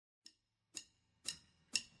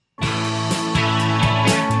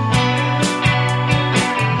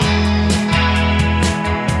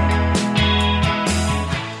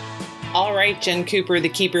Jen Cooper, the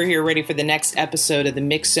keeper here, ready for the next episode of the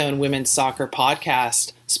Mix Zone Women's Soccer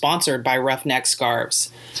Podcast, sponsored by Roughneck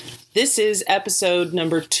Scarves. This is episode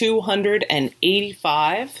number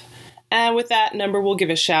 285, and with that number, we'll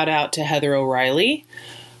give a shout out to Heather O'Reilly.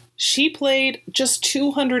 She played just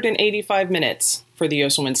 285 minutes for the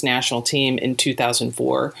U.S. Women's National Team in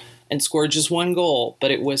 2004 and scored just one goal,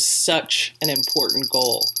 but it was such an important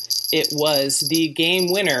goal. It was the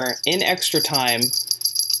game winner in extra time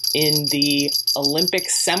in the Olympic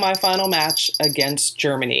semifinal match against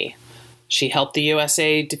Germany. She helped the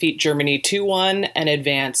USA defeat Germany 2-1 and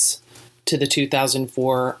advance to the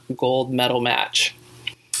 2004 gold medal match.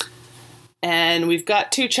 And we've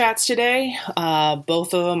got two chats today.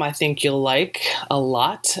 Both of them I think you'll like a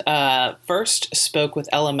lot. First, spoke with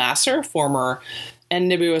Ella Masser, former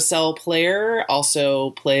NWSL player,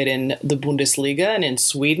 also played in the Bundesliga and in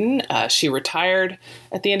Sweden. She retired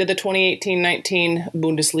at the end of the 2018-19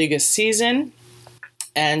 Bundesliga season,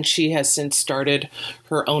 and she has since started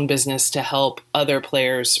her own business to help other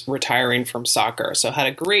players retiring from soccer. So had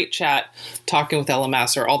a great chat talking with Ella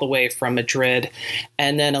Masser all the way from Madrid,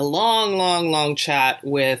 and then a long chat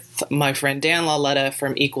with my friend Dan Lauletta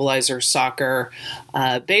from Equalizer Soccer.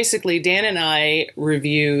 Basically, Dan and I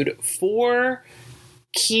reviewed 4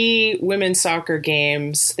 key women's soccer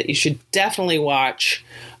games that you should definitely watch.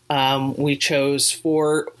 We chose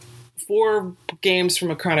four games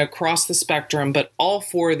from a kind of across the spectrum, but all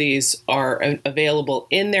 4 of these are available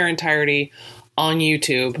in their entirety on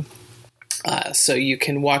YouTube. So you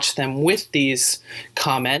can watch them with these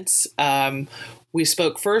comments. We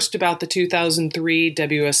spoke first about the 2003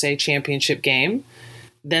 WSA Championship game,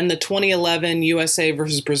 then the 2011 USA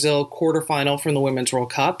versus Brazil quarterfinal from the Women's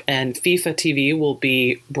World Cup, and FIFA TV will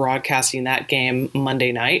be broadcasting that game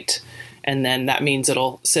Monday night, and then that means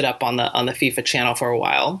it'll sit up on the FIFA channel for a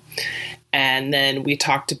while. And then we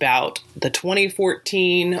talked about the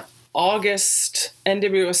 2014 August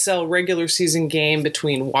NWSL regular season game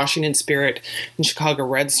between Washington Spirit and Chicago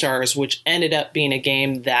Red Stars, which ended up being a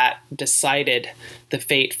game that decided the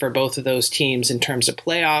fate for both of those teams in terms of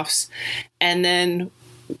playoffs. And then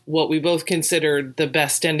what we both considered the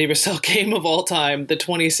best NWSL game of all time, the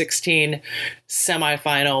 2016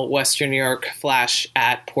 semifinal Western New York Flash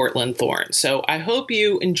at Portland Thorns. So I hope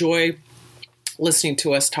you enjoy listening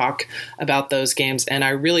to us talk about those games, and I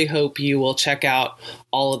really hope you will check out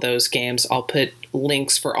all of those games. I'll put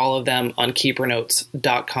links for all of them on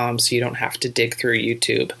keepernotes.com so you don't have to dig through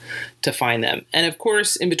YouTube to find them. And of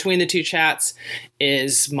course, in between the two chats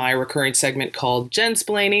is my recurring segment called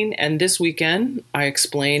Jensplaining, and this weekend I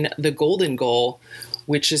explain the golden goal,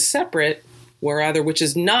 which is separate, which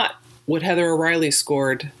is not what Heather O'Reilly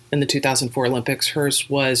scored in the 2004 Olympics. Hers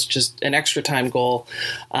was just an extra time goal.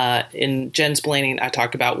 In Jensplaining, I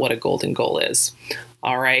talk about what a golden goal is.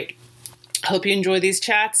 All right. Hope you enjoy these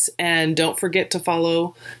chats, and don't forget to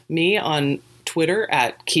follow me on Twitter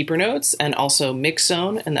at KeeperNotes and also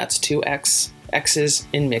Mixzone, and that's 2 X's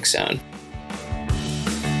in Mixzone.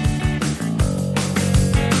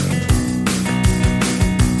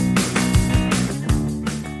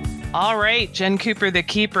 All right, Jen Cooper, the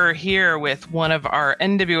keeper, here with one of our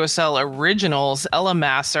NWSL originals, Ella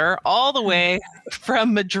Masser, all the way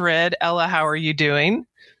from Madrid. Ella, how are you doing?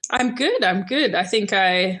 I'm good. I think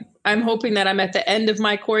I'm hoping that I'm at the end of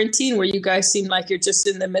my quarantine where you guys seem like you're just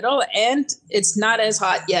in the middle, and it's not as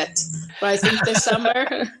hot yet. But I think this summer,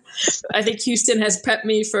 I think Houston has prepped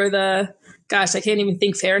me for I can't even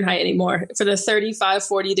think Fahrenheit anymore, for the 35,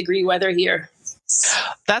 40 degree weather here.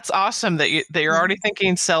 That's awesome that you're already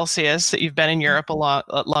thinking Celsius, that you've been in Europe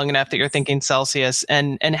long enough that you're thinking Celsius.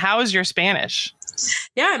 And how is your Spanish?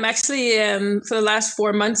 Yeah, I'm actually, for the last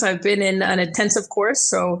 4 months, I've been in an intensive course,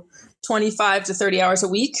 so 25 to 30 hours a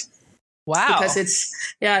week. Wow. Because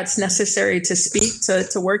it's necessary to speak,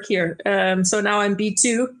 to work here. So now I'm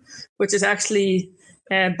B2, which is actually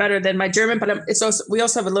better than my German, but we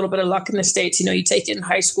also have a little bit of luck in the States. You know, you take it in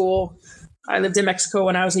high school. I lived in Mexico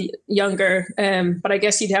when I was younger, but I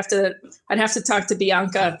guess I'd have to talk to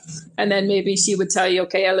Bianca, and then maybe she would tell you,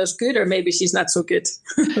 okay, Ella's good, or maybe she's not so good.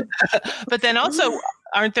 But then also,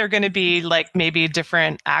 aren't there going to be like maybe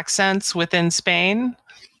different accents within Spain?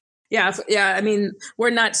 Yeah. I mean, we're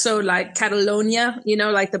not so like Catalonia, you know,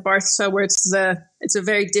 like the Barça, where it's a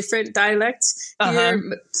very different dialect. Here,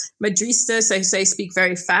 Madristas, they speak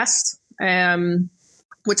very fast.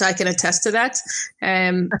 Which I can attest to that.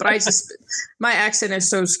 But my accent is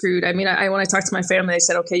so screwed. I mean, when I talk to my family, they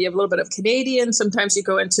said, okay, you have a little bit of Canadian. Sometimes you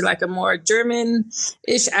go into like a more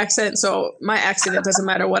German-ish accent. So my accent, it doesn't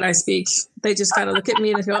matter what I speak. They just kind of look at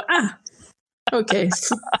me and go, okay.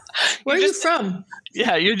 Where are you from?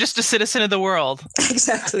 Yeah, you're just a citizen of the world.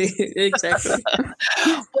 Exactly.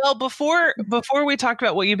 Well, before we talk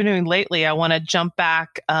about what you've been doing lately, I want to jump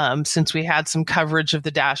back since we had some coverage of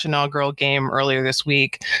the Dash inaugural game earlier this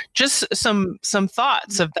week. Just some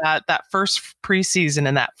thoughts of that first preseason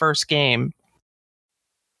and that first game.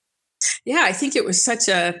 Yeah, I think it was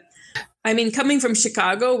coming from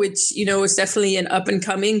Chicago, which, was definitely an up and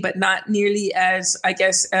coming, but not nearly as, I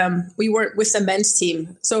guess, we weren't with the men's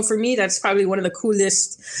team. So for me, that's probably one of the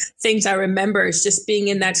coolest things I remember is just being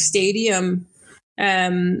in that stadium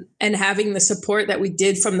and having the support that we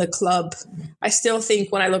did from the club. I still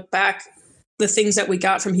think when I look back, the things that we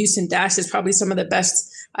got from Houston Dash is probably some of the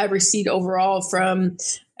best I've received overall from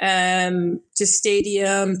just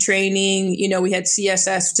stadium training. We had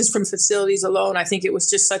CSS just from facilities alone. I think it was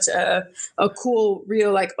just such a cool,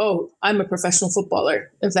 real, like, oh, I'm a professional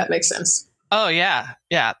footballer, if that makes sense. Oh yeah.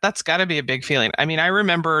 That's got to be a big feeling. I mean, I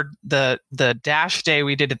remember the Dash day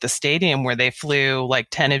we did at the stadium where they flew like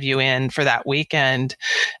 10 of you in for that weekend,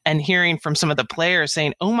 and hearing from some of the players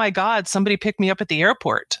saying, "Oh my God, somebody picked me up at the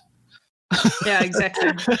airport." Yeah,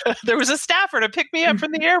 exactly. There was a staffer to pick me up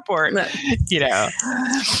from the airport,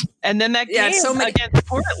 And then that game against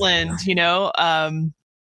Portland,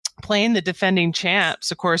 playing the defending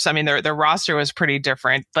champs. Of course, I mean, their roster was pretty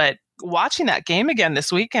different, but watching that game again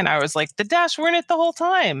this weekend, I was like, the Dash were in it the whole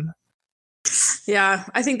time. Yeah,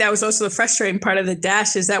 I think that was also the frustrating part of the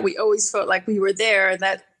Dash is that we always felt like we were there,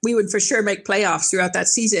 that we would for sure make playoffs throughout that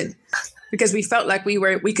season because we felt like we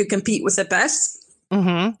could compete with the best.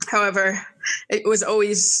 Mm-hmm. However, it was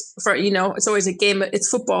always it's always a game. It's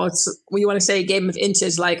football. We want to say a game of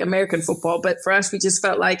inches like American football. But for us, we just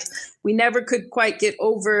felt like we never could quite get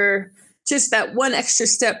over just that one extra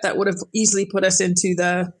step that would have easily put us into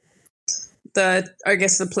the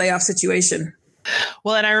playoff situation.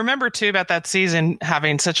 Well, and I remember too about that season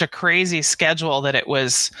having such a crazy schedule that it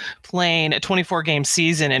was playing a 24-game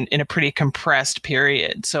season in a pretty compressed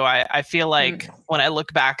period. So I feel like when I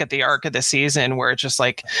look back at the arc of the season where it's just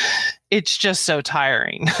like, it's just so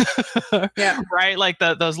tiring. Yeah. Right? Like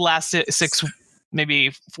those last 6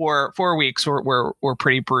 maybe 4 weeks were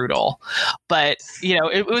pretty brutal, but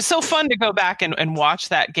it was so fun to go back and watch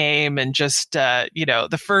that game and just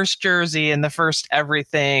the first jersey and the first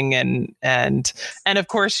everything and of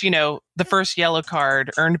course the first yellow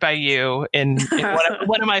card earned by you in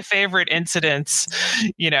one of my favorite incidents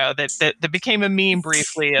that became a meme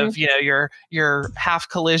briefly of your half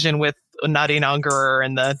collision with Nadine Ungerer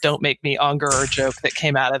and the "Don't make me Ungerer" joke that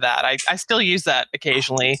came out of that. I still use that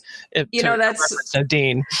occasionally. That's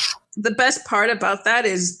Nadine. The best part about that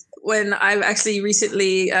is when I actually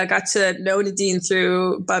recently got to know Nadine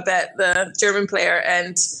through Babette, the German player,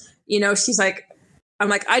 and she's like, I'm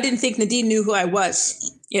like, I didn't think Nadine knew who I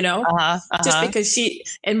was. Just because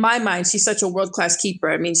in my mind, she's such a world-class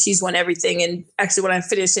keeper. I mean, she's won everything. And actually, when I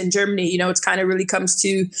finished in Germany, it's kind of really comes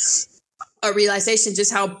to a realization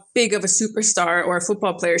just how big of a superstar or a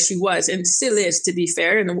football player she was and still is, to be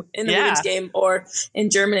fair, in the women's game or in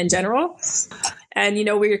German in general. And, we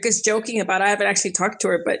were just joking about, I haven't actually talked to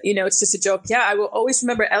her, but, it's just a joke. Yeah, I will always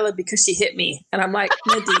remember Ella because she hit me. And I'm like,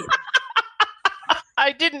 Nadine.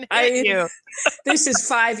 I didn't hit you. This is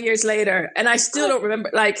 5 years later. And I still don't remember,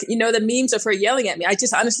 the memes of her yelling at me. I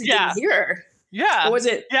just honestly didn't hear her. Yeah. Or was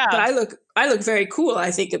it? Yeah. But I look very cool, I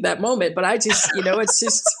think, at that moment. But I just, it's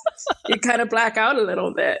just, you kind of black out a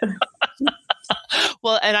little bit.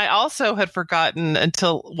 Well, and I also had forgotten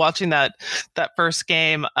until watching that first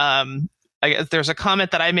game. There's a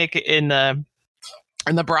comment that I make in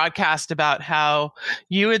the broadcast about how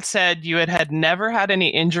you had said you had never had any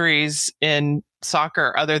injuries in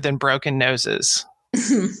soccer other than broken noses.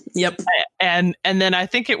 Yep. And then I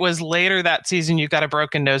think it was later that season you got a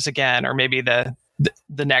broken nose again, or maybe the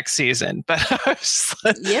next season. But I was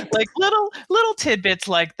like little tidbits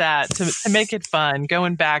like that to make it fun,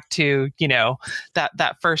 going back to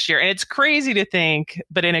that first year. And it's crazy to think,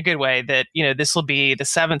 but in a good way, that this will be the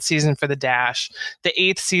 7th season for the Dash, the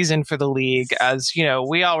 8th season for the league. As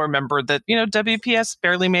we all remember that WPS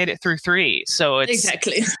barely made it through 3, so it's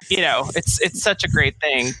exactly it's such a great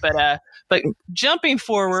thing. But jumping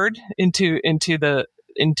forward into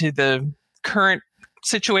the current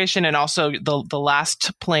situation and also the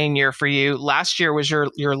last playing year for you. Last year was your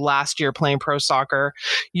last year playing pro soccer.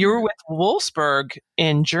 You were with Wolfsburg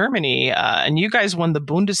in Germany, and you guys won the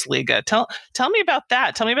Bundesliga. Tell me about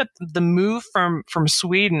that. Tell me about the move from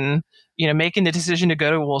Sweden, making the decision to go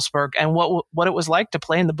to Wolfsburg, and what it was like to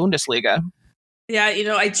play in the Bundesliga. Yeah,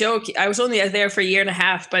 I joke. I was only there for a year and a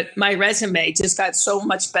half, but my resume just got so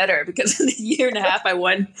much better because in a year and a half, I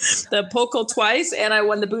won the Pokal twice and I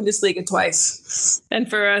won the Bundesliga twice. And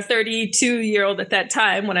for a 32-year-old at that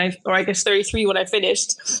time, or I guess 33 when I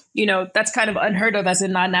finished, that's kind of unheard of as a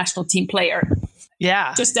non-national team player.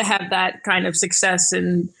 Yeah. Just to have that kind of success.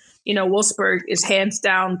 And, Wolfsburg is hands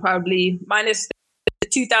down probably minus the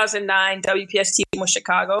 2009 WPS team with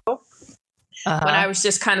Chicago. When I was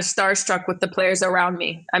just kind of starstruck with the players around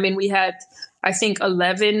me. I mean, we had, I think,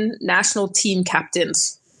 11 national team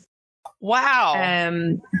captains. Wow.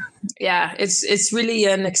 Yeah, it's really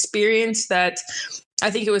an experience that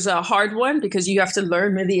I think it was a hard one because you have to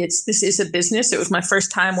learn really this is a business. It was my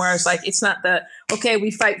first time where I was like, it's not okay,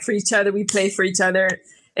 we fight for each other, we play for each other.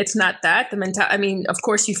 It's not that. I mean, of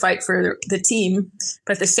course you fight for the team,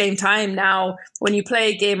 but at the same time now, when you play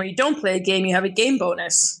a game or you don't play a game, you have a game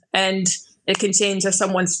bonus. And it can change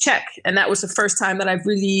someone's check. And that was the first time that I've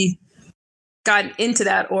really gotten into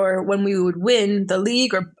that. Or when we would win the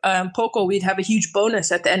league or Pokal, we'd have a huge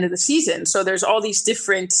bonus at the end of the season. So there's all these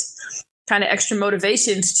different kind of extra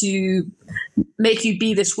motivations to make you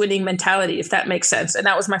be this winning mentality, if that makes sense. And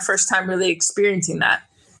that was my first time really experiencing that.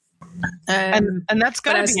 And that's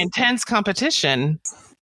got to be intense competition.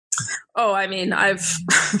 Oh, I mean, I'm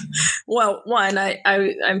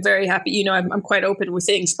very happy. I'm quite open with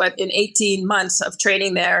things, but in 18 months of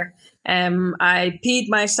training there, I peed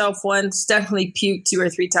myself once, definitely puked 2 or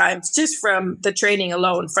 3 times just from the training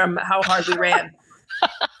alone, from how hard we ran.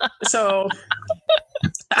 So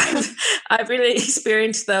I've really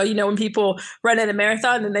experienced when people run in a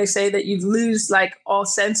marathon and they say that you lose like all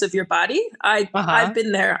sense of your body. I've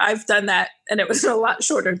been there. I've done that. And it was a lot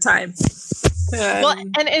shorter time. Well,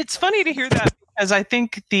 and it's funny to hear that because I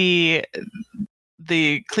think the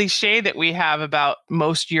cliche that we have about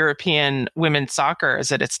most European women's soccer is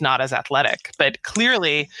that it's not as athletic, but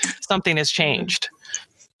clearly something has changed.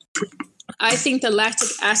 I think the lactic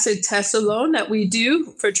acid test alone that we do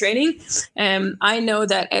for training, I know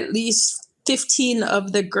that at least 15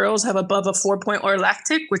 of the girls have above a 4.0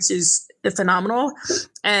 lactic, which is phenomenal.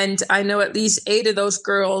 And I know at least 8 of those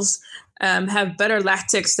girls have better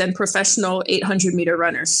lactics than professional 800-meter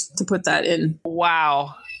runners, to put that in.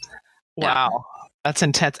 Wow. Yeah. That's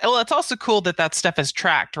intense. Well, it's also cool that stuff is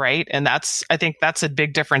tracked, right? And I think that's a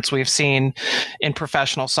big difference we've seen in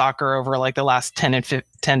professional soccer over like the last 10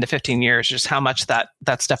 to 15 years, just how much that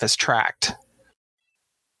stuff is tracked.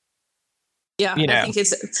 Yeah, I think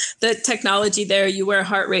it's the technology there. You wear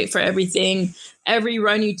heart rate for everything. Every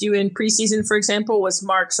run you do in preseason, for example, was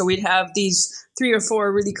marked. So we'd have these 3 or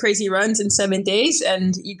 4 really crazy runs in 7 days.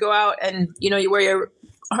 And you go out and, you wear your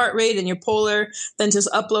heart rate and your polar, then just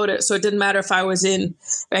upload it. So it didn't matter if I was in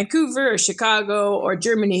Vancouver or Chicago or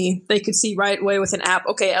Germany, they could see right away with an app,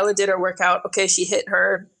 okay, Ella did her workout. Okay, she hit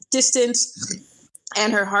her distance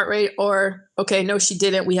and her heart rate, or okay, no, she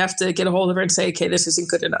didn't. We have to get a hold of her and say, okay, this isn't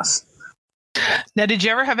good enough. Now, did you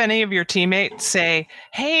ever have any of your teammates say,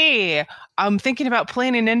 hey, I'm thinking about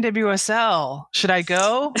playing in NWSL. Should I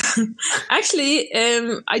go? Actually,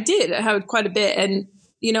 I did. I had quite a bit. And,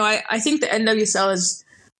 I think the NWSL is,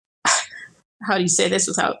 how do you say this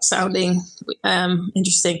without sounding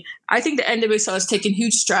interesting? I think the NWSL has taken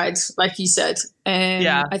huge strides, like you said. And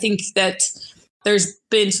I think that there's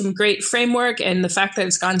been some great framework, and the fact that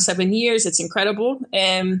it's gone 7 years, it's incredible.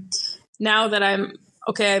 And now that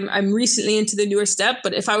I'm recently into the newer step,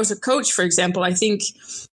 but if I was a coach, for example, I think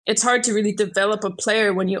it's hard to really develop a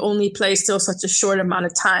player when you only play still such a short amount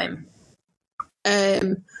of time.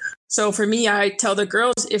 So for me, I tell the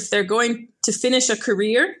girls, if they're going to finish a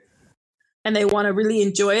career and they want to really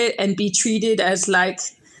enjoy it and be treated as like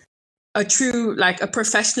a true, like a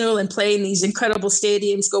professional and play in these incredible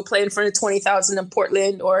stadiums, go play in front of 20,000 in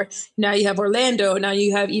Portland, or now you have Orlando, now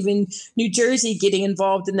you have even New Jersey getting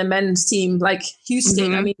involved in the men's team, like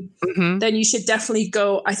Houston. I mean, then you should definitely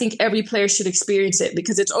go. I think every player should experience it,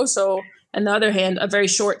 because it's also, on the other hand, a very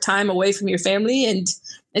short time away from your family, and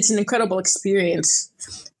it's an incredible experience.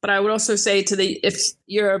 But I would also say if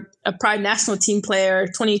you're a Pride national team player,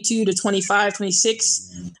 22 to 25,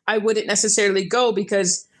 26, I wouldn't necessarily go,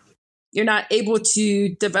 because you're not able to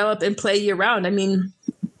develop and play year round. I mean,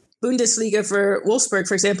 Bundesliga for Wolfsburg,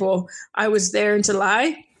 for example, I was there in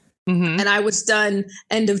July and I was done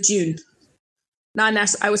end of June.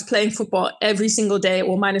 I was playing football every single day,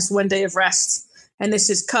 well, minus 1 day of rest. And this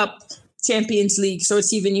is Cup, Champions League. So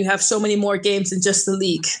it's even, you have so many more games than just the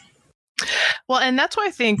league. Well, and that's why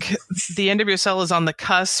I think the NWSL is on the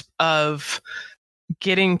cusp of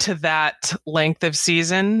getting to that length of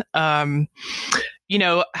season. you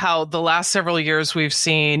know, how the last several years we've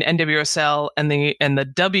seen NWSL and the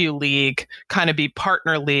W League kind of be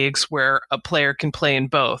partner leagues where a player can play in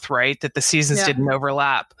both, right? That the seasons didn't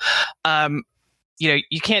overlap. You know,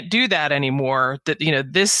 you can't do that anymore. That, you know,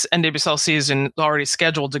 this NWSL season is already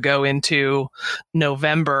scheduled to go into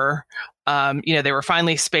November. You know, they were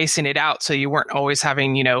finally spacing it out so you weren't always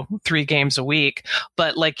having, you know, 3 games a week.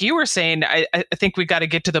 But like you were saying, I think we got to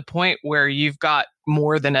get to the point where you've got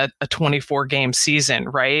more than a 24 game season,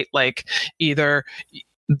 right? Like either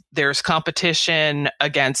there's competition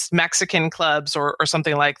against Mexican clubs or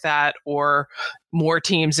something like that, or more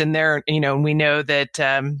teams in there. You know, and we know that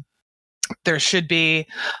there should be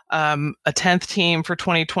a 10th team for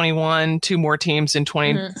 2021, 2 more teams in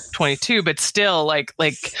 2022, but still like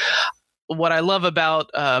what I love about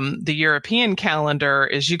the European calendar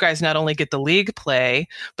is you guys not only get the league play,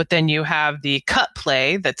 but then you have the cup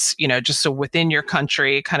play that's, you know, just so within your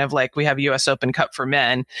country, kind of like we have US Open Cup for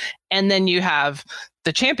men. And then you have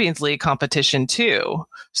the Champions League competition too.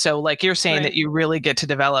 So like you're saying that you really get to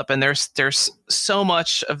develop, and there's so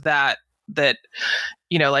much of that,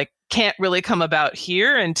 you know, like can't really come about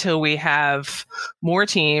here until we have more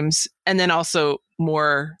teams and then also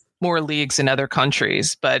more leagues in other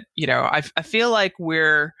countries. But, you know, I feel like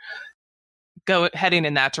we're heading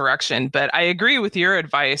in that direction. But I agree with your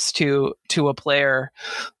advice to a player,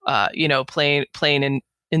 you know, playing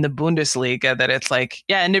in the Bundesliga, that it's like,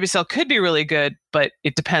 yeah, NWSL could be really good, but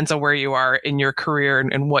it depends on where you are in your career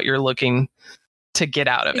and what you're looking to get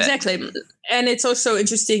out of it. Exactly. And it's also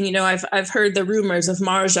interesting, you know, I've heard the rumors of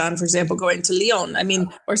Marjan, for example, going to Lyon.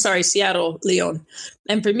 Seattle, Lyon.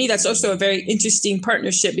 And for me, that's also a very interesting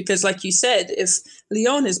partnership because, like you said, if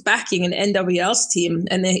Lyon is backing an NWL's team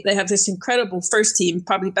and they have this incredible first team,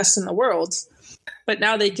 probably best in the world, but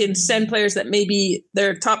now they can send players that maybe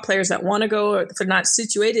they're top players that want to go or if they're not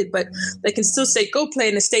situated, but they can still say, go play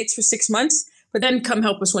in the States for 6 months, but then come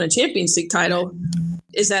help us win a Champions League title.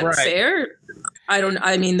 Is that fair?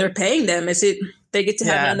 I mean, they're paying them. Is it, they get to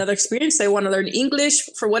have another experience. They want to learn English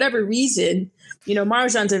for whatever reason. You know,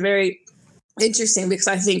 Marjan's a very interesting because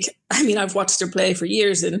I've watched her play for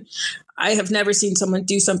years and I have never seen someone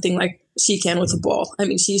do something like she can with the ball. I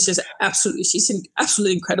mean, she's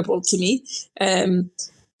absolutely incredible to me.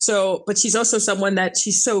 But she's also someone that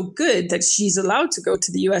she's so good that she's allowed to go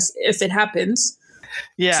to the US if it happens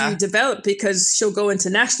to develop, because she'll go into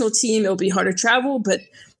national team. It'll be harder travel, but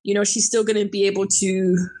you know, she's still going to be able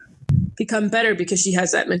to become better because she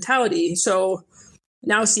has that mentality. So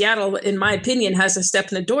now Seattle, in my opinion, has a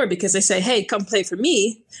step in the door because they say, hey, come play for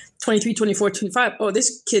me, 23, 24, 25. Oh,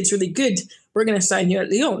 this kid's really good. We're going to sign you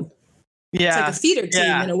at Lyon. Yeah. It's like a feeder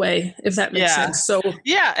team in a way, if that makes sense. So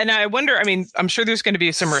and I wonder, I mean, I'm sure there's going to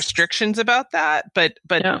be some restrictions about that, but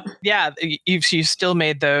you've still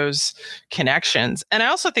made those connections. And I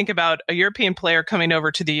also think about a European player coming over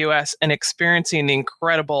to the US and experiencing the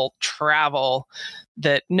incredible travel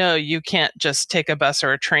that no, you can't just take a bus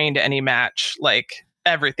or a train to any match. Like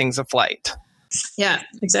everything's a flight. Yeah,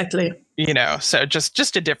 exactly. You know, so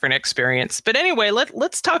just a different experience. But anyway,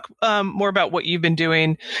 let's talk more about what you've been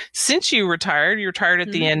doing since you retired. You retired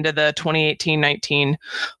at the end of the 2018-19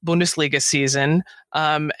 Bundesliga season,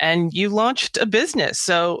 and you launched a business.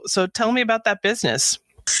 So tell me about that business.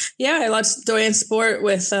 Yeah, I launched Doyen Sport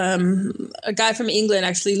with a guy from England,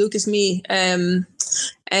 actually, Lucas Mee. And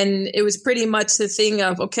it was pretty much the thing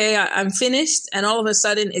of, okay, I'm finished. And all of a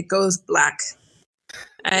sudden it goes black.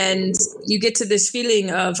 And you get to this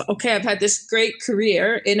feeling of, okay, I've had this great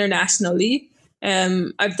career internationally.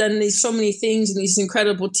 I've done so many things in these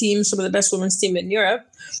incredible teams, some of the best women's team in Europe.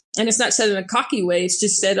 And it's not said in a cocky way. It's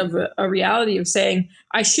just said of a reality of saying,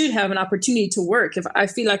 I should have an opportunity to work. If I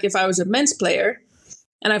feel like if I was a men's player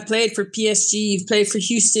and I've played for PSG, you've played for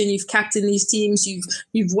Houston, you've captained these teams,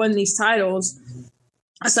 you've won these titles,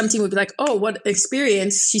 some team would be like, oh, what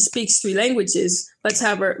experience. She speaks 3 languages. Let's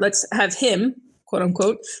have him, quote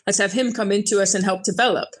unquote, let's have him come into us and help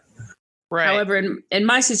develop. Right. However, in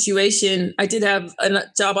my situation, I did have a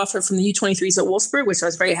job offer from the U23s at Wolfsburg, which I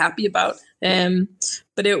was very happy about.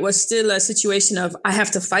 But it was still a situation of, I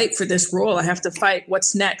have to fight for this role. I have to fight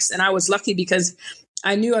what's next. And I was lucky because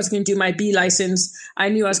I knew I was going to do my B license. I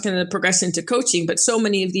knew I was going to progress into coaching. But so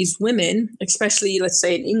many of these women, especially, let's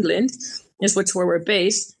say in England, is where we're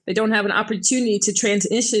based, they don't have an opportunity to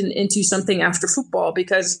transition into something after football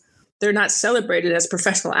because they're not celebrated as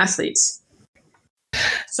professional athletes.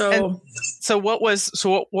 So So what was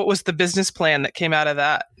the business plan that came out of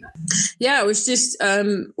that? Yeah, it was just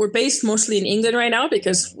we're based mostly in England right now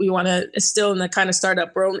because we want to still in the kind of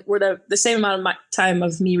startup. We're the same amount of time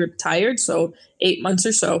of me retired, so 8 months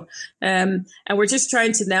or so, and we're just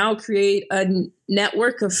trying to now create a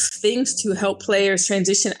network of things to help players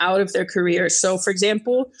transition out of their careers. So, for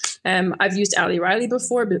example, I've used Ali Riley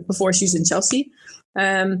before she was in Chelsea.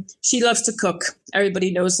 She loves to cook.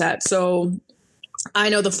 Everybody knows that. So I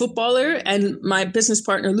know the footballer, and my business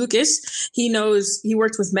partner, Lucas, he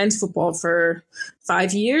worked with men's football for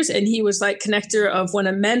 5 years, and he was like connector of when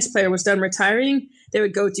a men's player was done retiring, they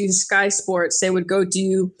would go do Sky Sports. They would go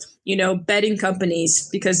do, betting companies,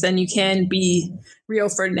 because then you can be Rio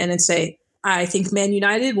Ferdinand and say, I think Man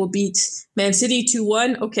United will beat Man City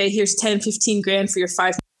 2-1. Okay, here's 10, 15 grand for your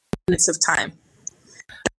 5 minutes of time.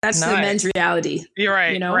 That's nice. The men's reality. You're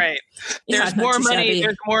right. Right. There's more money.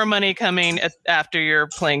 There's more money coming after your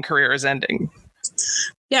playing career is ending.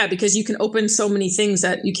 Yeah, because you can open so many things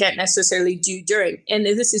that you can't necessarily do during. And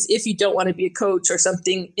this is if you don't want to be a coach or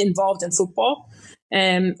something involved in football.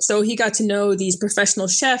 So he got to know these professional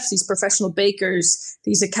chefs, these professional bakers,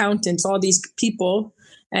 these accountants, all these people.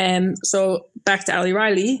 So back to Ali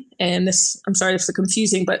Riley, and this, I'm sorry if it's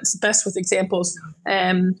confusing, but it's best with examples.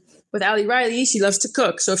 With Ali Riley, she loves to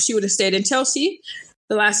cook. So if she would have stayed in Chelsea,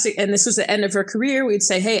 and this was the end of her career, we'd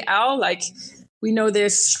say, hey, Al, we know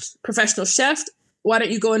this professional chef. Why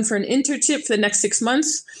don't you go in for an internship for the next 6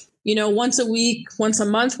 months? Once a week, once a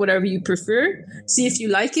month, whatever you prefer. See if you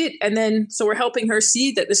like it. And then, so we're helping her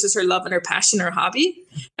see that this is her love and her passion, her hobby.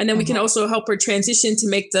 And then we can also help her transition to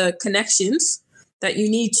make the connections that you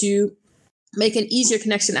need to make an easier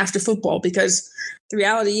connection after football. Because the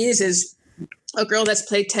reality is a girl that's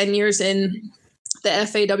played 10 years in the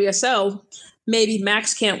FAWSL, maybe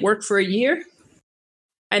max can't work for a year.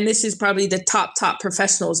 And this is probably the top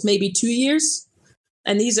professionals, maybe 2 years.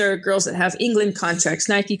 And these are girls that have England contracts,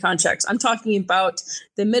 Nike contracts. I'm talking about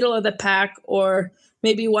the middle of the pack, or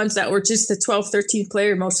maybe ones that were just the 12th, 13th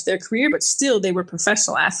player most of their career, but still they were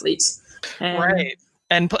professional athletes. Right.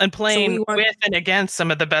 And playing with and against some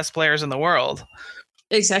of the best players in the world.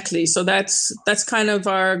 Exactly. So that's kind of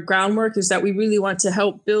our groundwork, is that we really want to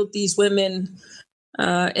help build these women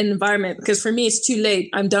an environment, because for me, it's too late.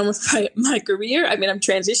 I'm done with my career. I mean, I'm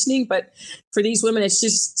transitioning, but for these women, it's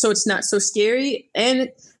just, so it's not so scary. And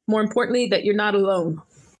more importantly, that you're not alone,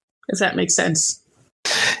 if that makes sense.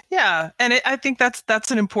 Yeah. And I think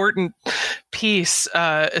that's an important piece,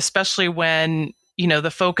 especially when,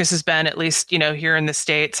 the focus has been, at least, here in the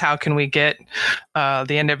States, how can we get the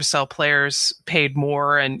NWSL players paid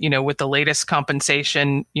more? And, with the latest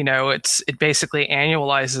compensation, it basically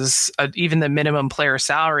annualizes, even the minimum player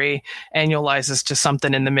salary annualizes to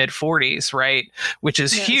something in the mid 40s, right? Which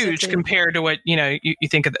is huge compared to what, you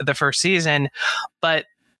think of the first season. But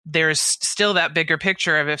there's still that bigger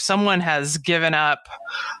picture of if someone has given up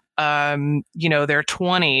their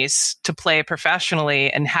 20s to play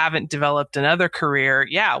professionally and haven't developed another career.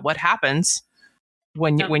 Yeah. What happens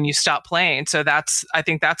when you stop playing? So I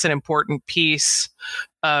think that's an important piece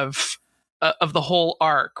of the whole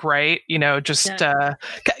arc, right? Kind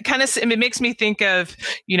of, it makes me think of,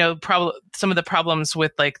 probably some of the problems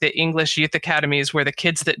with like the English youth academies, where the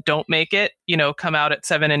kids that don't make it, come out at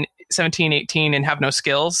 17, 18 and have no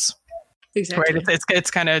skills. Exactly. Right. It's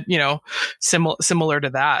kind of, similar to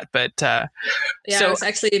that. But I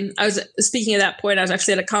was speaking of that point, I was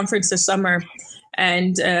actually at a conference this summer,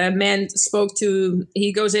 and a man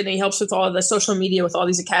he goes in and he helps with all the social media with all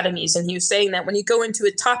these academies. And he was saying that when you go into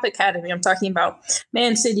a top academy, I'm talking about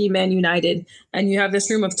Man City, Man United, and you have this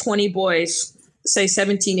room of 20 boys, say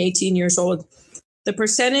 17, 18 years old, the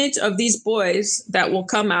percentage of these boys that will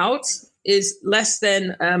come out is less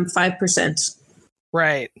than 5%.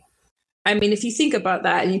 Right. I mean, if you think about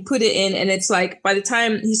that and you put it in, and it's like, by the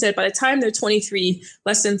time they're 23,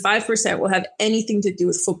 less than 5% will have anything to do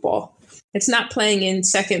with football. It's not playing in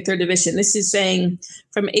second, third division. This is saying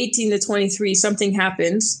from 18 to 23, something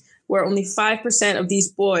happens where only 5% of these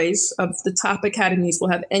boys of the top academies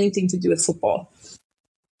will have anything to do with football.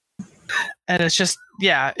 And it's just,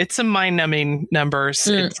 it's some mind-numbing numbers.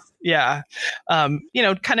 Kind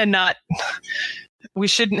of not... We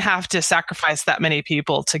shouldn't have to sacrifice that many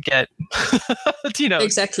people to get,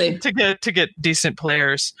 exactly, to get decent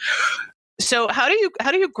players. So how do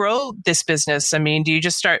you grow this business? I mean, do you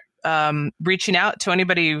just start reaching out to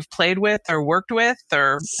anybody you've played with or worked with,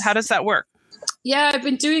 or how does that work? Yeah, I've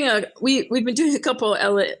been doing we've been doing a couple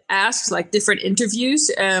asks, like different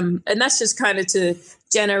interviews, and that's just kind of to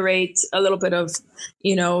generate a little bit of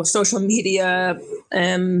social media,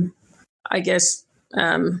 I guess.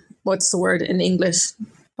 What's the word in English?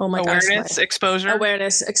 Oh my Awareness, gosh. exposure.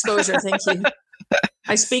 Awareness, exposure. Thank you.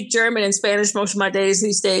 I speak German and Spanish most of my days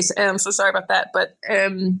these days. So sorry about that. But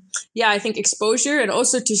yeah, I think exposure, and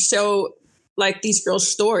also to show like these girls'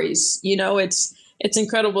 stories. You know, it's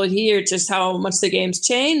incredible to hear just how much the game's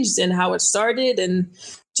changed and how it started, and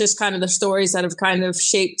just kind of the stories that have kind of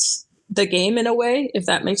shaped the game in a way, if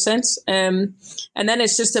that makes sense. And then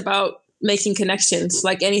it's just about making connections.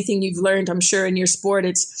 Like anything you've learned, I'm sure, in your sport,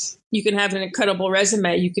 you can have an incredible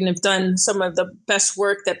resume. You can have done some of the best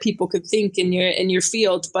work that people could think in your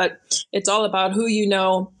field, but it's all about who you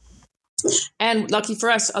know. And lucky for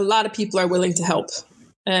us, a lot of people are willing to help.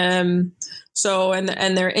 So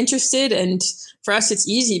they're interested, and for us, it's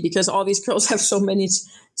easy because all these girls have so many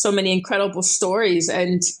incredible stories,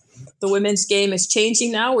 and the women's game is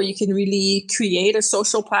changing now, where you can really create a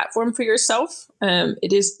social platform for yourself.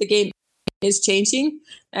 The game is changing.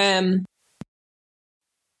 And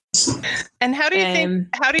how do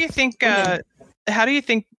you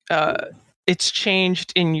think it's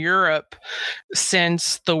changed in Europe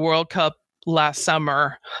since the World Cup last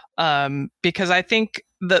summer? Because I think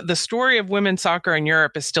the story of women's soccer in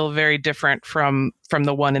Europe is still very different from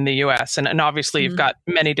the one in the US. And obviously you've got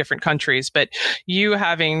many different countries, but you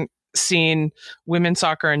having seen women's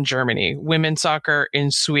soccer in Germany, women's soccer in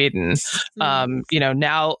Sweden,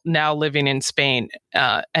 now living in Spain,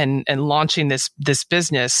 and launching this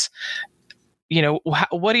business,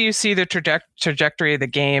 what do you see the trajectory of the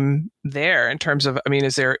game there in terms of,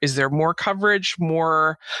 is there more coverage,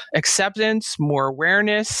 more acceptance, more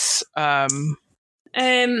awareness?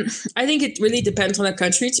 I think it really depends on the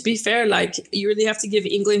country, to be fair. Like, you really have to give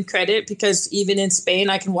England credit, because even in Spain,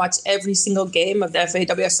 I can watch every single game of the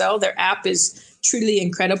FAWSL. Their app is truly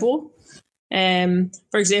incredible.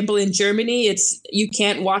 For example, in Germany, you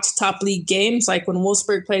can't watch top league games. Like when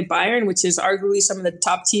Wolfsburg played Bayern, which is arguably some of the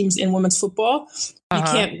top teams in women's football, you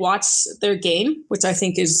can't watch their game, which I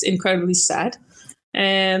think is incredibly sad.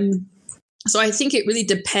 So I think it really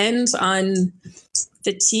depends on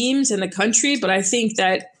the teams and the country, but I think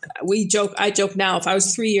that I joke now, if I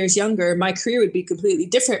was 3 years younger, my career would be completely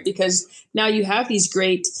different, because now you have these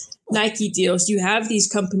great Nike deals. You have these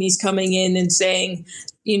companies coming in and saying,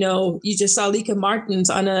 you just saw Lika Martens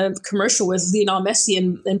on a commercial with Lionel Messi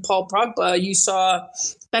and Paul Pogba. You saw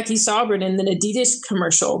Becky Sauber in an Adidas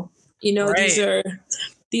commercial. Right.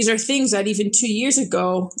 These are things that even 2 years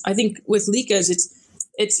ago, I think with Lika's,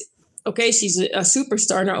 it's okay, she's a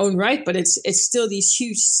superstar in her own right, but it's still these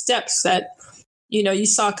huge steps that, you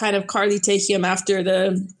saw kind of Carly taking him after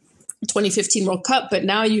the 2015 World Cup, but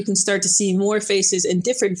now you can start to see more faces and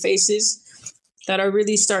different faces that are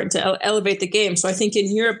really starting to elevate the game. So I think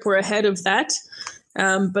in Europe, we're ahead of that.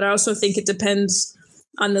 But I also think it depends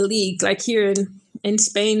on the league. Like here in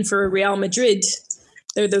Spain for Real Madrid,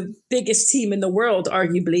 they're the biggest team in the world,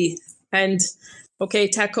 arguably. And okay,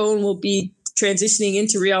 Tacon will be transitioning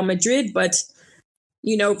into Real Madrid, but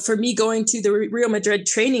for me, going to the Real Madrid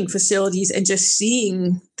training facilities and just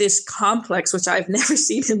seeing this complex, which I've never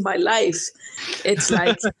seen in my life, it's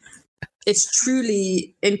like it's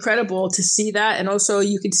truly incredible to see that. And also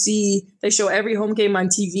you could see they show every home game on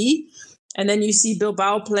TV, and then you see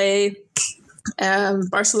Bilbao play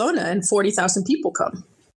Barcelona and 40,000 people come.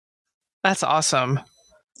 That's awesome.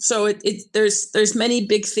 So there's many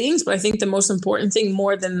big things, but I think the most important thing,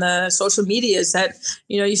 more than the social media, is that,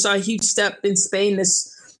 you saw a huge step in Spain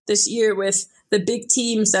this year with the big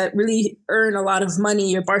teams that really earn a lot of money,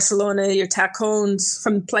 your Barcelona, your Tacons,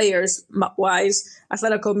 from players wise,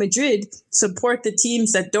 Atletico Madrid, support the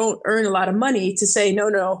teams that don't earn a lot of money to say,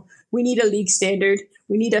 no, we need a league standard.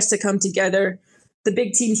 We need us to come together. The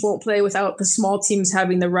big teams won't play without the small teams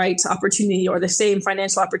having the right opportunity or the same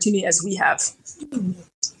financial opportunity as we have.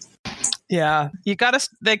 Yeah, you got to,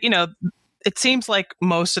 it seems like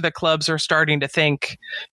most of the clubs are starting to think,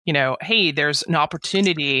 hey, there's an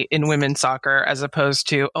opportunity in women's soccer, as opposed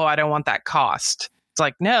to, oh, I don't want that cost. It's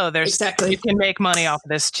like, no, exactly. You can make money off of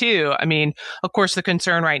this too. Of course, the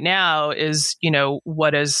concern right now is, how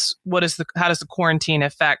does the quarantine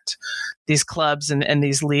affect these clubs and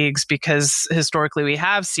these leagues? Because historically we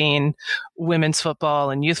have seen women's football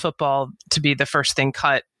and youth football to be the first thing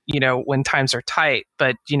cut, when times are tight.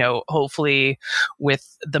 But, hopefully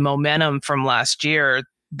with the momentum from last year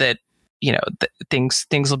that, things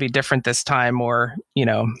will be different this time, or,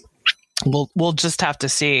 we'll just have to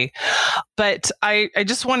see. But I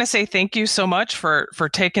just want to say thank you so much for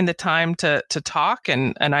taking the time to talk.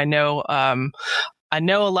 And I know, I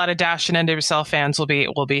know a lot of Dash and NWSL fans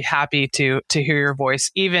will be happy to hear your voice,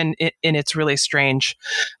 even in its really strange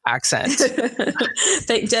accent.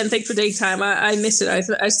 Jen, thanks for taking time. I miss it.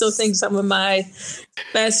 I still think some of my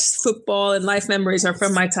best football and life memories are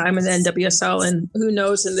from my time in the NWSL, and who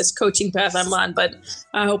knows in this coaching path I'm on. But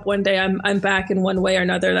I hope one day I'm back in one way or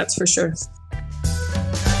another. That's for sure.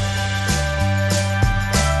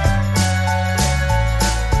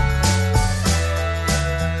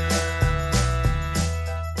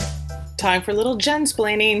 Time for a little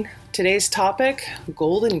Jensplaining. Today's topic,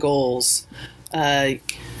 golden goals.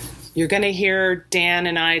 You're going to hear Dan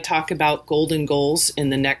and I talk about golden goals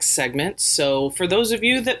in the next segment. So for those of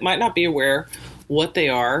you that might not be aware what they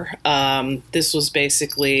are, this was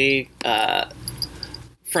basically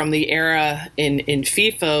from the era in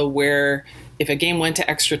FIFA where if a game went to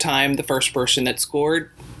extra time, the first person that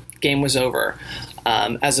scored, game was over.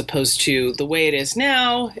 As opposed to the way it is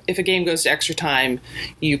now, if a game goes to extra time,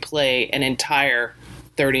 you play an entire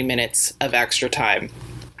 30 minutes of extra time.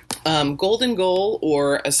 Golden goal,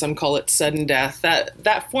 or as some call it, sudden death,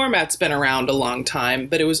 that format's been around a long time,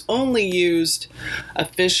 but it was only used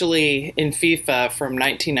officially in FIFA from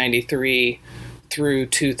 1993 through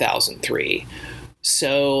 2003.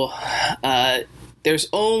 So there's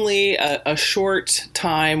only a short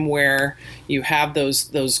time where you have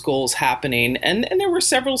those goals happening, and there were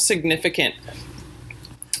several significant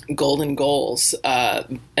golden goals.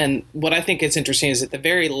 And what I think is interesting is that the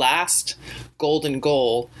very last golden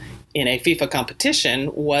goal in a FIFA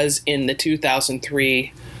competition was in the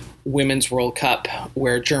 2003 Women's World Cup,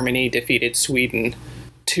 where Germany defeated Sweden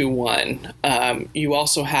 2-1. You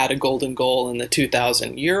also had a golden goal in the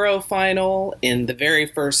 2000 Euro final, in the very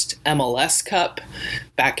first MLS Cup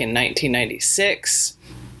back in 1996.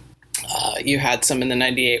 You had some in the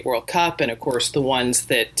 98 World Cup, and of course the ones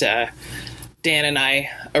that Dan and I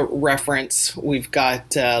reference. We've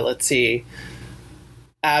got, let's see,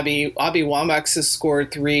 Abby Wambach has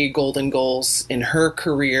scored 3 golden goals in her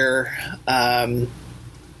career, and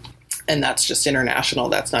that's just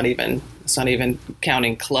international. It's not even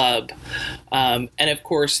counting club. And of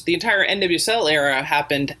course, the entire NWSL era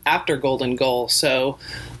happened after golden goal. So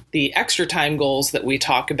the extra time goals that we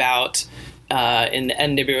talk about in the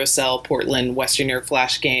NWSL Portland Western Year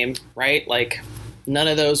Flash game, right? Like, none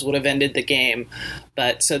of those would have ended the game.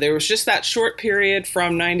 But so there was just that short period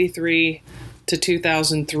from 93 to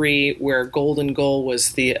 2003 where golden goal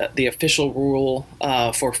was the official rule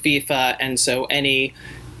for FIFA. And so any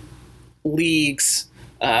leagues,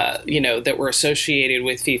 that were associated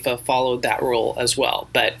with FIFA followed that rule as well.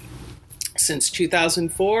 But since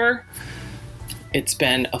 2004, it's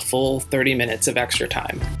been a full 30 minutes of extra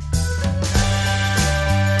time.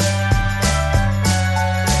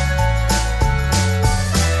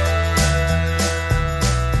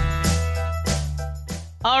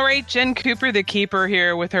 All right, Jen Cooper, the keeper,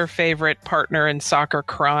 here with her favorite partner in soccer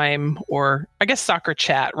crime, or I guess soccer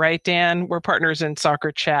chat, right, Dan? We're partners in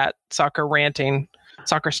soccer chat, soccer ranting,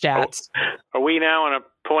 soccer stats. Are we now on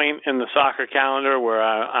a point in the soccer calendar where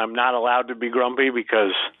I'm not allowed to be grumpy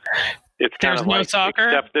because it's kind There's of no like soccer?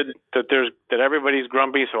 Accepted that everybody's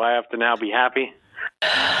grumpy, so I have to now be happy?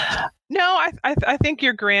 No, I think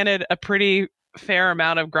you're granted a pretty fair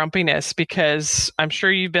amount of grumpiness because I'm sure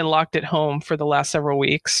you've been locked at home for the last several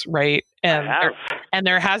weeks, right? And I have.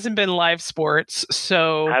 There hasn't been live sports,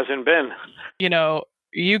 so Hasn't been.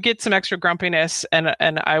 You get some extra grumpiness, and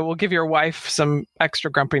I will give your wife some extra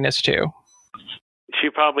grumpiness too. She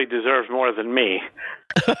probably deserves more than me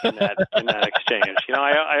in that exchange.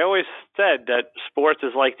 I always said that sports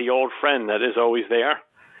is like the old friend that is always there,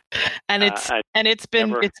 and it's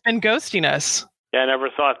been ghosting us. Yeah, I never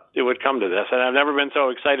thought it would come to this, and I've never been so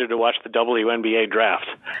excited to watch the WNBA draft.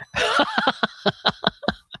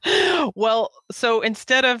 Well, so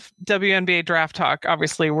instead of WNBA draft talk,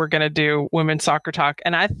 obviously we're going to do women's soccer talk,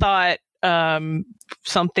 and I thought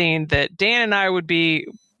something that Dan and I would be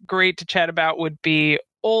great to chat about would be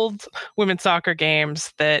old women's soccer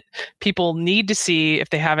games that people need to see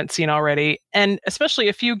if they haven't seen already, and especially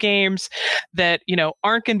a few games that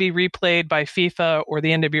aren't going to be replayed by FIFA or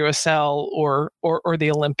the NWSL or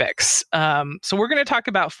the Olympics. So we're going to talk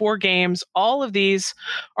about 4 games. All of these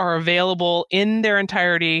are available in their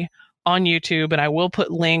entirety on YouTube, and I will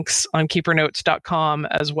put links on keepernotes.com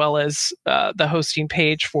as well as the hosting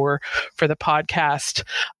page for the podcast.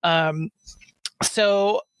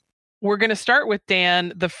 So we're going to start with,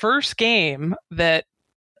 Dan, the first game that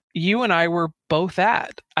you and I were both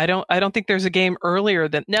at. I don't think there's a game earlier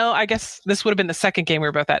than, no, I guess this would have been the second game we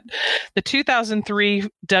were both at. The 2003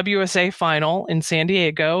 WSA final in San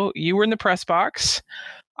Diego. You were in the press box.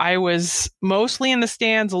 I was mostly in the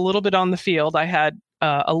stands, a little bit on the field. I had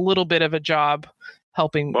a little bit of a job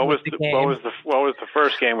helping with the game. What was the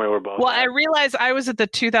first game we were both Well, at? I realized I was at the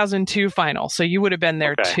 2002 final, so you would have been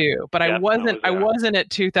there too. But I wasn't at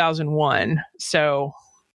 2001. So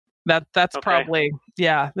that's probably,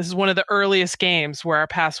 this is one of the earliest games where our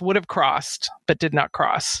paths would have crossed, but did not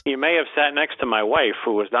cross. You may have sat next to my wife,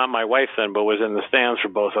 who was not my wife then, but was in the stands for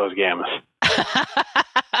both those games.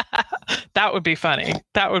 That would be funny.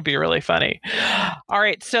 That would be really funny. All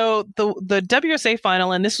right. So the WSA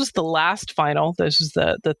final, and this was the last final. This was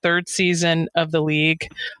the third season of the league.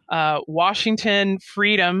 Washington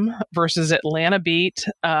Freedom versus Atlanta Beat.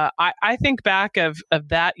 I think back of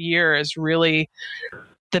that year as really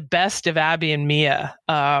the best of Abby and Mia.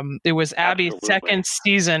 It was Abby's second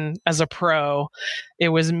season as a pro. It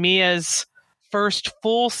was Mia's first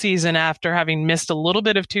full season after having missed a little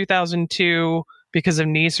bit of 2002 because of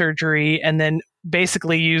knee surgery, and then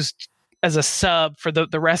basically used as a sub for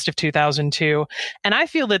the rest of 2002. And I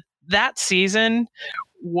feel that season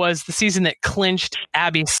was the season that clinched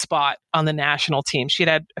Abby's spot on the national team. She'd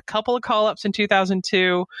had a couple of call-ups in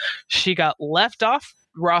 2002. She got left off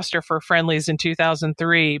roster for friendlies in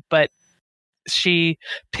 2003, but she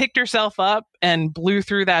picked herself up and blew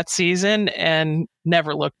through that season and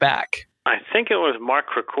never looked back. I think it was Mark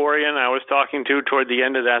Krikorian I was talking to toward the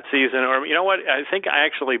end of that season. Or, you know what? I think I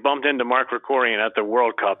actually bumped into Mark Krikorian at the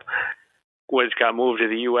World Cup, which got moved to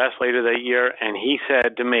the U.S. later that year. And he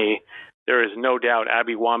said to me, there is no doubt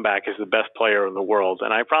Abby Wambach is the best player in the world.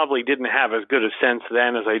 And I probably didn't have as good a sense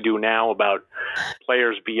then as I do now about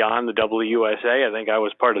players beyond the WUSA. I think I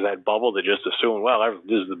was part of that bubble that just assumed, well,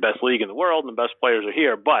 this is the best league in the world and the best players are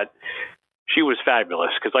here. But she was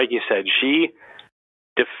fabulous because, like you said, she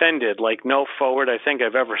defended like no forward I think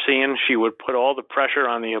I've ever seen. She would put all the pressure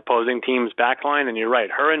on the opposing team's back line. And you're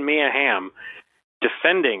right, her and Mia Hamm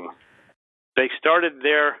defending, they started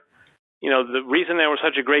their, the reason they were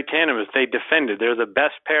such a great tandem is they defended. They're the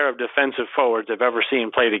best pair of defensive forwards I've ever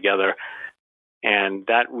seen play together. And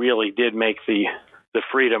that really did make the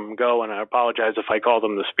Freedom go. And I apologize if I call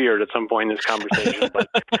them the Spirit at some point in this conversation. But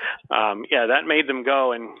that made them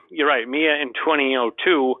go. And you're right, Mia in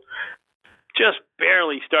 2002 just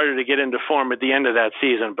barely started to get into form at the end of that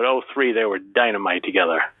season, but 2003 they were dynamite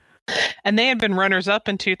together. And they had been runners-up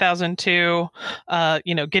in 2002,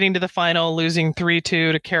 getting to the final, losing 3-2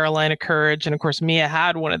 to Carolina Courage. And, of course, Mia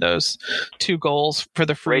had one of those 2 goals for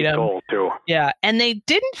the Freedom. Great goal, too. Yeah, and they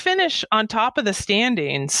didn't finish on top of the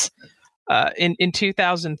standings in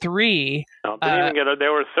 2003. No, they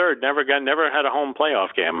were third, never had a home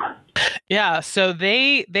playoff game. Yeah, so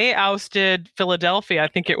they ousted Philadelphia. I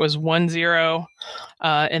think it was 1-0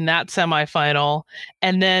 in that semifinal.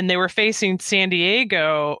 And then they were facing they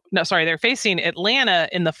were facing Atlanta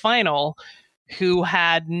in the final, who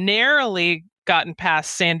had narrowly gotten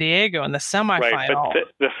past San Diego in the semifinal. Right,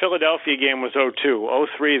 but the Philadelphia game was 0-2.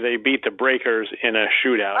 2003, they beat the Breakers in a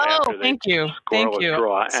shootout after the scoreless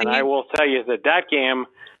draw. And I will tell you that game,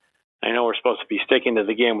 I know we're supposed to be sticking to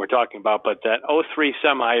the game we're talking about, but that 2003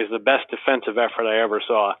 semi is the best defensive effort I ever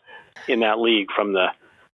saw in that league from the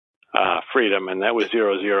Freedom, and that was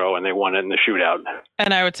 0-0, and they won it in the shootout.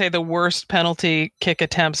 And I would say the worst penalty kick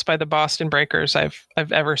attempts by the Boston Breakers I've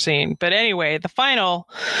ever seen. But anyway, the final.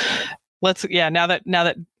 Now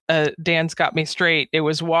that Dan's got me straight, it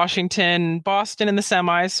was Washington-Boston in the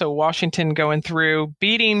semis. So Washington going through,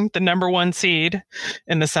 beating the number 1 seed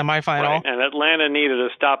in the semifinal. Right. And Atlanta needed a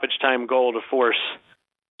stoppage time goal to force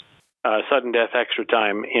sudden death extra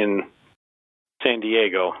time in San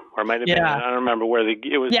Diego, or might have been. I don't remember where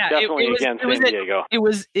it was. Definitely against San Diego.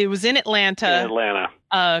 It was in Atlanta.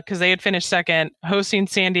 Because they had finished second, hosting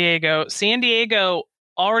San Diego. San Diego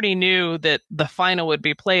already knew that the final would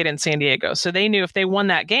be played in San Diego. So they knew if they won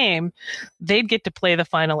that game, they'd get to play the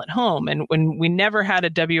final at home. And when we never had a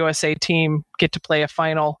WSA team get to play a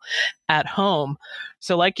final at home.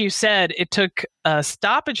 So like you said, it took a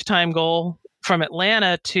stoppage time goal from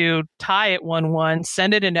Atlanta to tie at 1-1,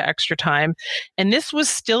 send it into extra time. And this was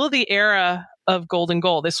still the era of golden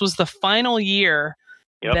goal. This was the final year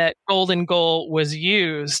that golden goal was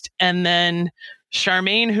used. And then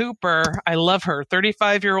Charmaine Hooper, I love her,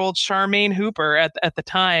 35-year-old Charmaine Hooper at the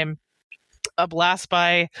time, a blast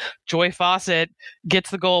by Joy Fawcett,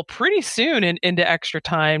 gets the goal pretty soon into extra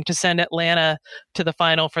time to send Atlanta to the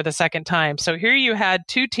final for the second time. So here you had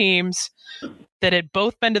 2 teams that had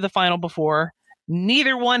both been to the final before.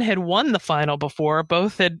 Neither one had won the final before.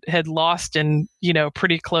 Both had lost in,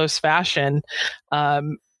 pretty close fashion.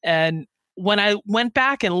 And when I went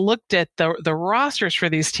back and looked at the rosters for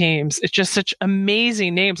these teams, it's just such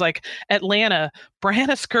amazing names like Atlanta,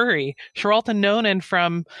 Brianna Scurry, Charlton Nonan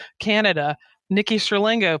from Canada, Nikki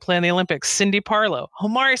Srilengo playing the Olympics, Cindy Parlow,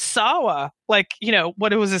 Homari Sawa, like,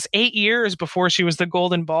 what it was this 8 years before she was the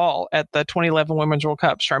golden ball at the 2011 Women's World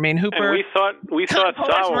Cup. Charmaine Hooper. And we thought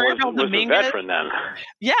Sawa was a veteran then.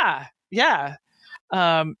 Yeah.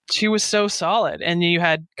 She was so solid. And you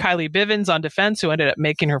had Kylie Bivens on defense, who ended up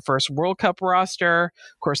making her first World Cup roster.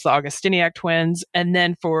 Of course, the Augustiniak twins. And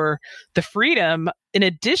then for the Freedom, in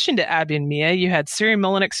addition to Abby and Mia, you had Siri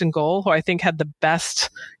Milanix in goal, who I think had the best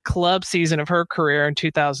club season of her career in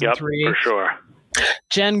 2003. Yep, for sure.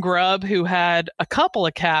 Jen Grubb, who had a couple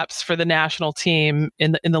of caps for the national team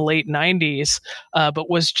in the late 90s, but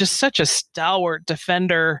was just such a stalwart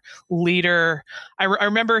defender, leader. I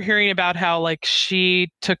remember hearing about how like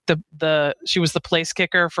she took she was the place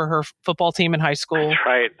kicker for her football team in high school. That's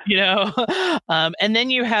right. And then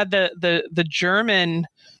you had the German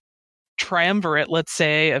triumvirate, let's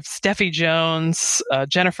say, of Steffi Jones,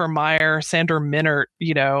 Jennifer Meyer, Sandra Minert,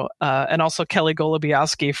 and also Kelly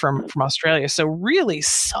Golubiowski from Australia. So really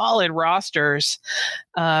solid rosters.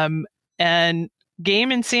 And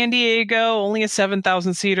game in San Diego, only a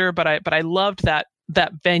 7,000 seater, but I loved that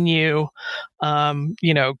venue.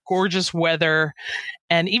 Gorgeous weather.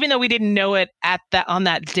 And even though we didn't know it on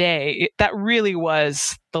that day, that really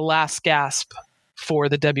was the last gasp for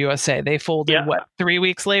the WSA. They folded 3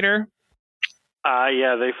 weeks later?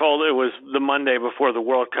 They folded. It was the Monday before the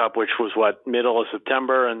World Cup, which was middle of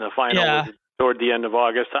September, and the final was toward the end of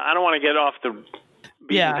August. I don't want to get off the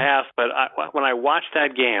beaten path, but when I watched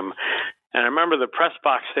that game, and I remember the press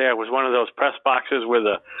box there was one of those press boxes where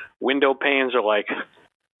the window panes are like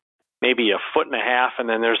maybe a foot and a half, and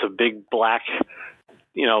then there's a big black,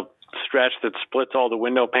 stretch that splits all the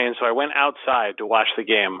window panes. So I went outside to watch the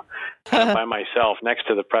game by myself next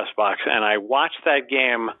to the press box, and I watched that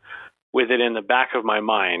game with it in the back of my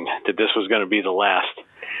mind that this was going to be the last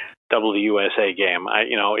WUSA game.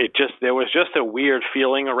 There was just a weird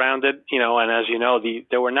feeling around it, and as you know,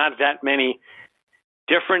 there were not that many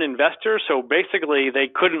different investors, so basically they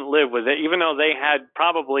couldn't live with it, even though they had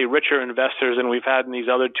probably richer investors than we've had in these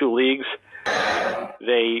other two leagues.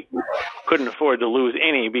 They couldn't afford to lose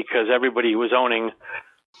any because everybody was owning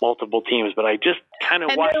multiple teams, but I just kind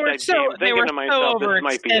of watched that game thinking to myself, this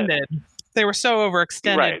might be it. They were so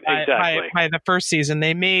overextended exactly. by the first season.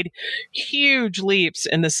 They made huge leaps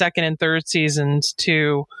in the second and third seasons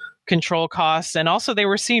to control costs. And also they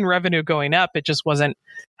were seeing revenue going up. It just wasn't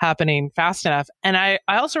happening fast enough. And I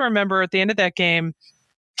also remember at the end of that game,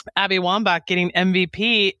 Abby Wambach getting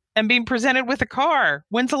MVP and being presented with a car.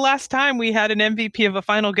 When's the last time we had an MVP of a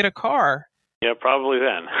final get a car? Yeah, probably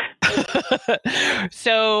then.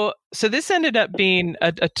 So this ended up being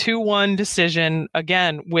a 2-1 decision,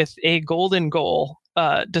 again, with a golden goal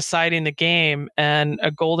deciding the game, and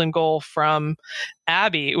a golden goal from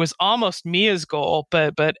Abby. It was almost Mia's goal,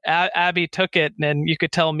 but Abby took it, and you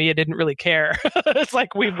could tell Mia didn't really care. It's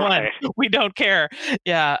like, we won. Right. We don't care.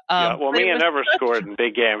 Yeah. Well, Mia never scored in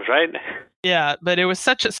big games, right? Yeah, but it was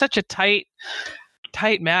such a tight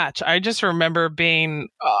match. I just remember being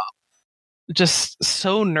just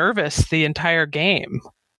so nervous the entire game.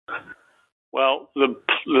 Well, what's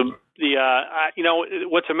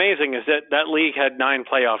amazing is that league had 9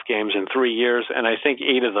 playoff games in 3 years, and I think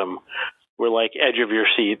 8 of them were like edge of your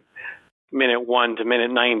seat, minute 1 to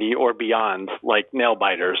minute 90 or beyond, like nail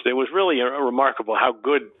biters. It was really remarkable how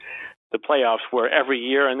good the playoffs were every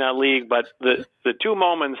year in that league. But the 2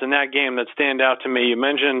 moments in that game that stand out to me, you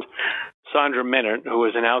mentioned Sandra Minert, who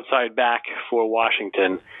was an outside back for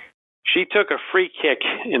Washington. She took a free kick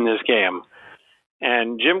in this game,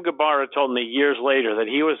 and Jim Gabarra told me years later that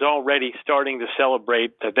he was already starting to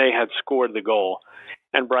celebrate that they had scored the goal.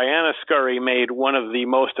 And Brianna Scurry made one of the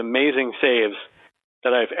most amazing saves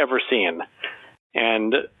that I've ever seen.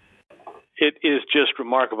 And it is just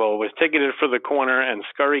remarkable. It was ticketed for the corner, and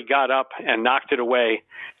Scurry got up and knocked it away.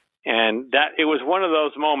 And it was one of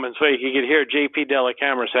those moments where you could hear J.P.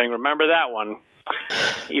 Dellacamera saying, "Remember that one,"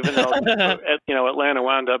 even though Atlanta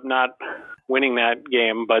wound up not winning that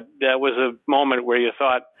game. But that was a moment where you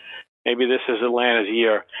thought, maybe this is Atlanta's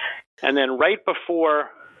year. And then right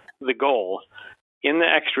before the goal, in the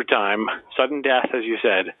extra time, sudden death, as you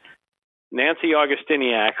said, Nancy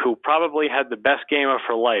Augustiniak, who probably had the best game of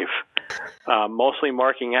her life, mostly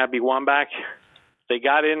marking Abby Wambach, they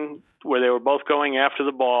got in where they were both going after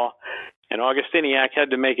the ball, and Augustiniak had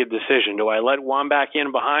to make a decision. Do I let Wambach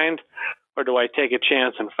in behind, or do I take a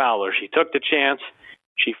chance and foul her? She took the chance.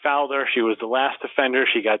 She fouled her. She was the last defender.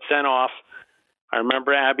 She got sent off. I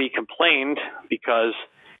remember Abby complained because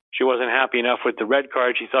She wasn't happy enough with the red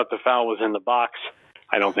card. She thought the foul was in the box.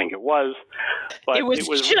 I don't think it was. But it was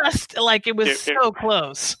just like it was so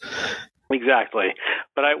close. Exactly.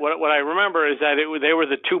 But what I remember is that they were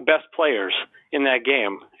the two best players in that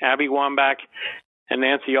game, Abby Wambach and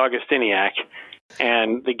Nancy Augustiniak.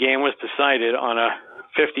 And the game was decided on a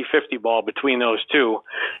 50-50 ball between those two.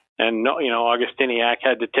 And, Augustiniak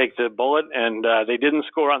had to take the bullet, and they didn't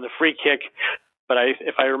score on the free kick. But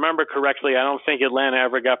if I remember correctly, I don't think Atlanta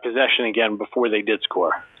ever got possession again before they did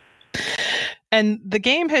score. And the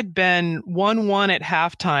game had been 1-1 at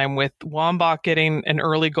halftime with Wambach getting an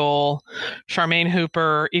early goal, Charmaine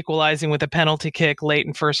Hooper equalizing with a penalty kick late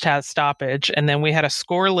in first half stoppage, and then we had a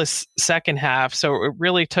scoreless second half. So it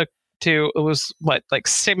really took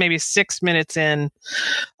maybe 6 minutes in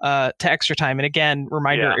to extra time. And again,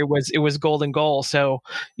 reminder, it was golden goal. So,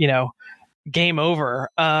 game over.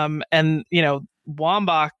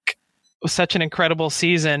 Wambach was such an incredible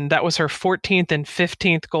season. That was her 14th and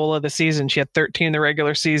 15th goal of the season. She had 13 in the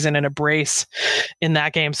regular season and a brace in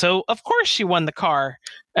that game. So of course she won the car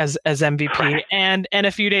as MVP. Right. And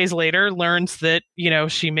a few days later learns that,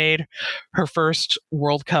 she made her first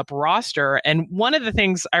World Cup roster. And one of the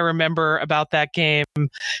things I remember about that game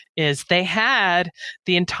is they had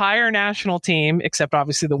the entire national team, except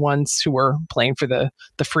obviously the ones who were playing for the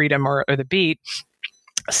Freedom or the Beat,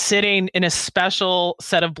 sitting in a special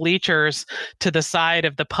set of bleachers to the side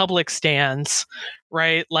of the public stands,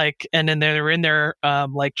 right? And then they were in their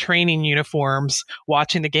training uniforms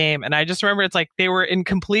watching the game. And I just remember it's like they were in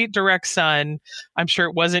complete direct sun. I'm sure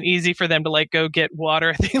it wasn't easy for them to go get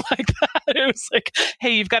water, thing like that. It was like,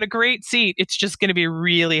 hey, you've got a great seat. It's just going to be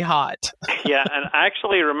really hot. Yeah. And I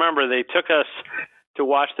actually remember they took us to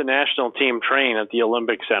watch the national team train at the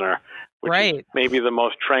Olympic Center, which is maybe the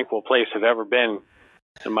most tranquil place I've ever been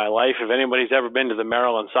in my life. If anybody's ever been to the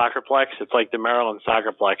Maryland Soccerplex, it's like the Maryland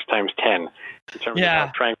Soccerplex times 10 in terms of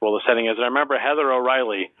how tranquil the setting is. And I remember Heather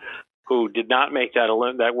O'Reilly, who did not make that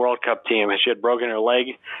World Cup team, she had broken her leg,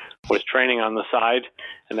 was training on the side,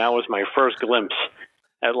 and that was my first glimpse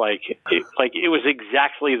at it was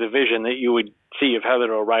exactly the vision that you would see of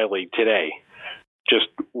Heather O'Reilly today, just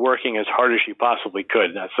working as hard as she possibly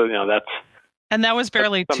could. And that was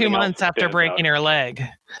barely 2 months after breaking her leg.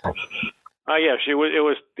 Yeah, it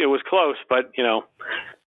was close, but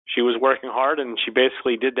she was working hard, and she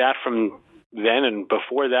basically did that from then and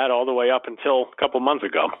before that all the way up until a couple months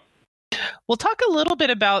ago. We'll talk a little bit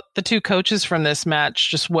about the two coaches from this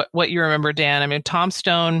match, just what you remember, Dan. I mean, Tom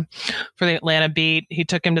Stone for the Atlanta Beat, he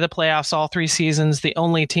took him to the playoffs all 3 seasons, the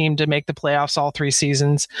only team to make the playoffs all 3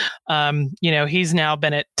 seasons. He's now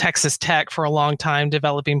been at Texas Tech for a long time,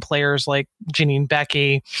 developing players like Janine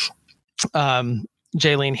Becky,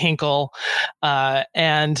 Jaylene Hinkle,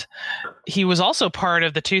 and he was also part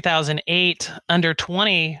of the 2008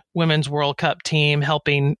 Under-20 Women's World Cup team,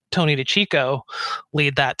 helping Tony DeCicco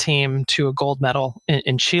lead that team to a gold medal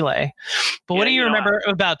in Chile. But what do you remember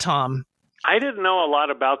about Tom? I didn't know a lot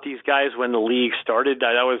about these guys when the league started.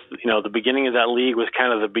 That was, the beginning of that league was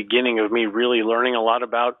kind of the beginning of me really learning a lot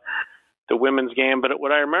about the women's game. But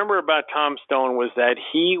what I remember about Tom Stone was that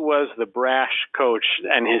he was the brash coach,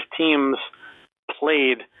 and his teams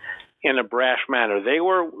played in a brash manner. They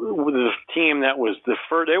were the team that was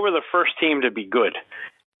they were the first team to be good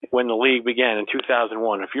when the league began in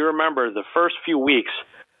 2001. If you remember the first few weeks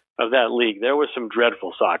of that league, there was some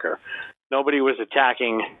dreadful soccer. Nobody was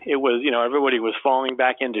attacking. It was, everybody was falling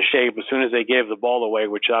back into shape as soon as they gave the ball away,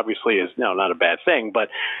 which obviously is not a bad thing, but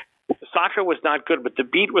soccer was not good. But the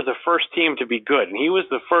Beat was the first team to be good, and he was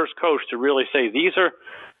the first coach to really say, these are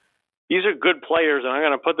good players, and I'm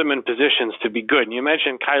going to put them in positions to be good. And you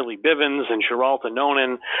mentioned Kylie Bivens and Sheralta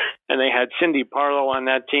Nonan, and they had Cindy Parlow on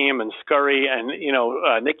that team, and Scurry, and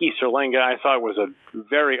Nikki Serlenga, I thought was a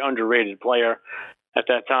very underrated player at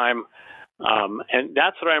that time. And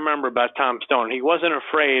that's what I remember about Tom Stone. He wasn't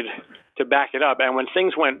afraid to back it up. And when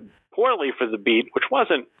things went poorly for the Beat, which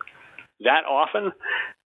wasn't that often,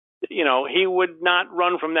 he would not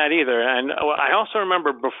run from that either. And I also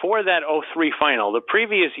remember before that 2003 final, the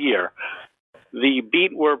previous year, the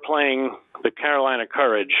Beat were playing the Carolina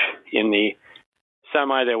Courage in the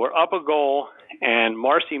semi. They were up a goal, and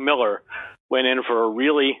Marcy Miller went in for a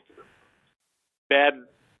really bad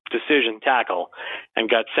decision tackle and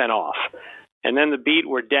got sent off. And then the Beat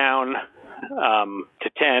were down to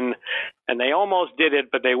 10, and they almost did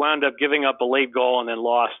it, but they wound up giving up a late goal and then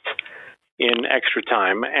lost in extra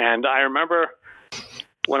time. And I remember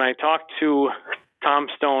when I talked to Tom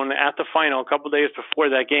Stone at the final a couple of days before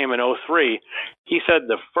that game in 2003, he said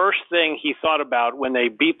the first thing he thought about when they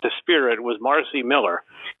beat the Spirit was Marcy Miller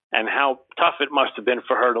and how tough it must have been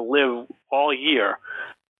for her to live all year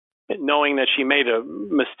knowing that she made a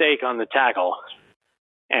mistake on the tackle.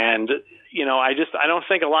 And, I don't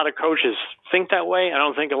think a lot of coaches think that way. I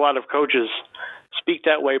don't think a lot of coaches speak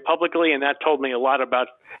that way publicly. And that told me a lot about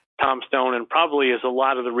Tom Stone, and probably is a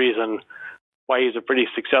lot of the reason why he's a pretty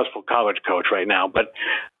successful college coach right now. But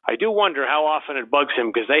I do wonder how often it bugs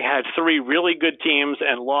him, because they had 3 really good teams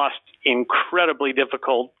and lost incredibly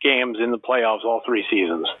difficult games in the playoffs all 3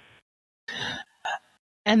 seasons.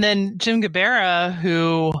 And then Jim Gabarra,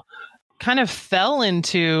 who kind of fell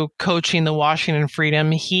into coaching the Washington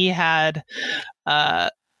Freedom. He had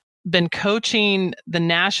been coaching the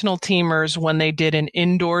national teamers when they did an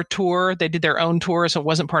indoor tour. They did their own tour, so it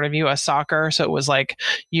wasn't part of U.S. Soccer. So it was like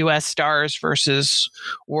U.S. Stars versus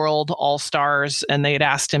World All-Stars, and they had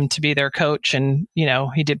asked him to be their coach, and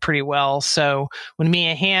he did pretty well. So when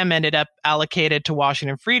Mia Hamm ended up allocated to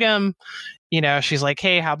Washington Freedom, she's like,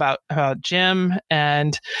 hey, how about Jim?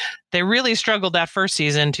 And they really struggled that first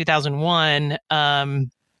season, 2001,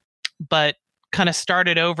 but kind of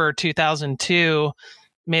started over 2002,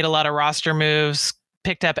 made a lot of roster moves,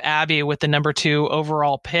 picked up Abby with the number 2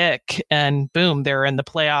 overall pick, and boom, they're in the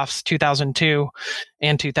playoffs 2002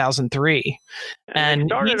 and 2003. And he's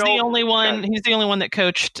the only one that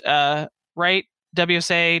coached, right?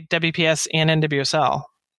 WSA, WPS, and NWSL.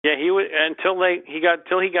 Yeah, he was until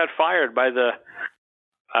he got fired by the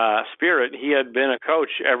Spirit. He had been a coach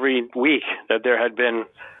every week that there had been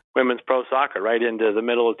women's pro soccer, right into the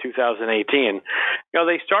middle of 2018.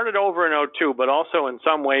 They started over in 2002, but also in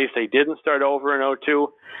some ways they didn't start over in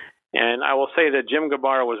 2002. And I will say that Jim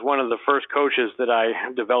Gabarra was one of the first coaches that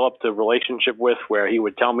I developed a relationship with, where he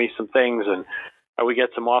would tell me some things and I would get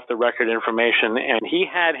some off the record information. And he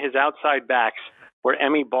had his outside backs were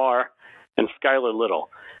Emmy Barr and Skylar Little.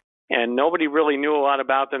 And nobody really knew a lot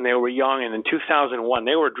about them. They were young, and in 2001,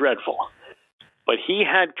 they were dreadful. But he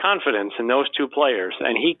had confidence in those 2 players,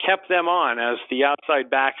 and he kept them on as the outside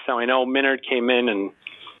backs. So I know Minard came in, and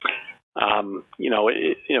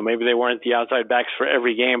maybe they weren't the outside backs for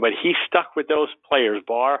every game, but he stuck with those players,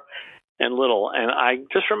 Barr and Little. And I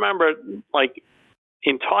just remember, like,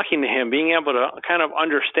 in talking to him, being able to kind of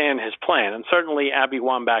understand his plan. And certainly Abby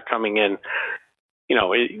Wambach coming in,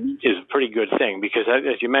 it is a pretty good thing, because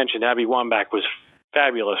as you mentioned, Abby Wambach was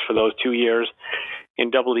fabulous for those 2 years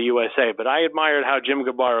in WUSA. But I admired how Jim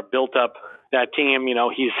Gabarra built up that team. He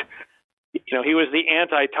was the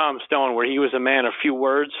anti-Tom Stone, where he was a man of few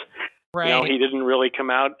words. Right. He didn't really come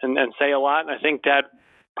out and say a lot. And I think that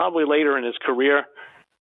probably later in his career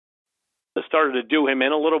started to do him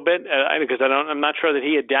in a little bit, because I'm not sure that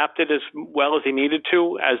he adapted as well as he needed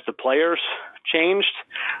to as the players changed.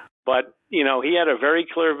 But, he had a very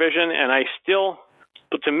clear vision, and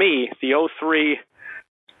but to me, the 2003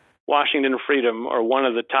 Washington Freedom are one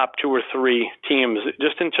of the top 2 or 3 teams,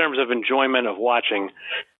 just in terms of enjoyment of watching.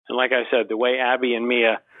 And like I said, the way Abby and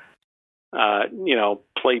Mia,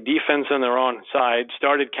 played defense on their own side,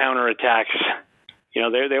 started counterattacks,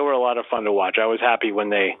 they were a lot of fun to watch. I was happy when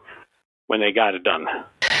they got it done.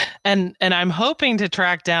 And I'm hoping to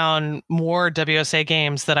track down more WSA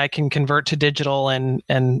games that I can convert to digital and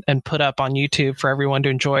put up on YouTube for everyone to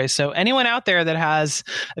enjoy. So anyone out there that has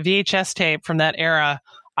a VHS tape from that era,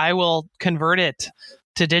 I will convert it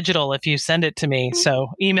to digital if you send it to me. So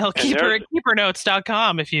email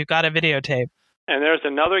keeper@keepernotes.com if you've got a videotape. And there's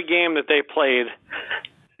another game that they played,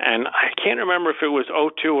 and I can't remember if it was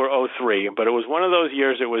 2002 or 2003, but it was one of those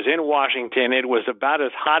years. It was in Washington. It was about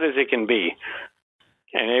as hot as it can be,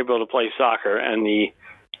 and able to play soccer, and the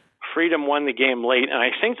Freedom won the game late, and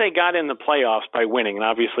I think they got in the playoffs by winning, and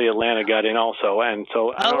obviously Atlanta got in also, and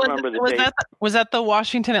so I don't remember the date. Was that the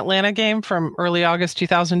Washington-Atlanta game from early August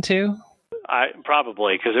 2002?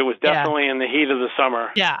 Probably, because it was definitely in the heat of the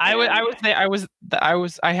summer. Yeah, I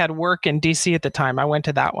was I had work in DC at the time. I went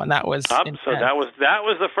to that one. That was so that was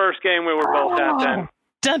the first game we were both at then.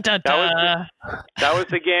 Dun, dun, dun. That was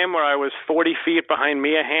the game where I was 40 feet behind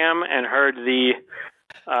Mia Hamm and heard the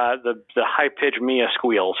high-pitched Mia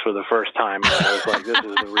squeals for the first time. And I was like, this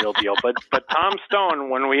is the real deal. But Tom Stone,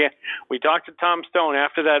 when we talked to Tom Stone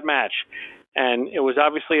after that match, and it was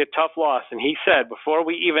obviously a tough loss, and he said, before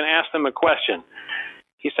we even asked him a question,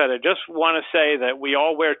 he said, I just want to say that we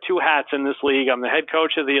all wear 2 hats in this league. I'm the head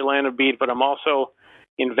coach of the Atlanta Beat, but I'm also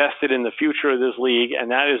invested in the future of this league,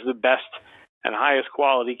 and that is the best and highest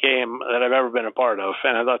quality game that I've ever been a part of.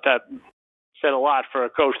 And I thought that said a lot for a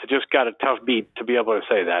coach that just got a tough beat to be able to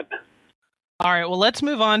say that. All right, well, let's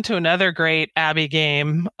move on to another great Abby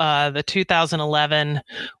game, the 2011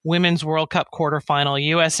 Women's World Cup quarterfinal,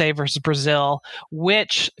 USA versus Brazil,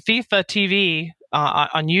 which FIFA TV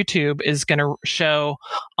on YouTube is going to show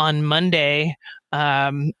on Monday.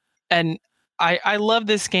 And I love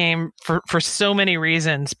this game for so many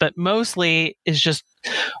reasons, but mostly is just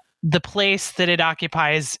the place that it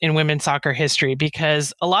occupies in women's soccer history,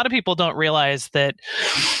 because a lot of people don't realize that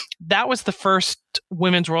that was the first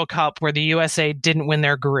Women's World Cup where the USA didn't win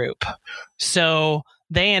their group. So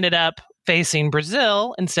they ended up facing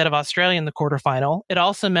Brazil instead of Australia in the quarterfinal. It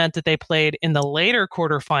also meant that they played in the later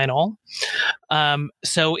quarterfinal.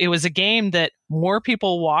 So it was a game that more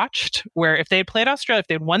people watched, where if they played Australia, if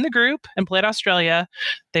they'd won the group and played Australia,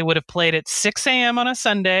 they would have played at 6 a.m. on a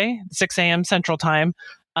Sunday, 6 a.m. Central Time.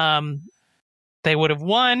 They would have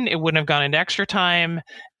won. It wouldn't have gone into extra time,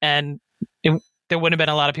 and there wouldn't have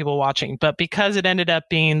been a lot of people watching. But because it ended up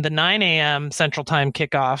being the 9 a.m. Central Time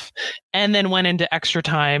kickoff and then went into extra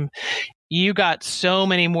time, you got so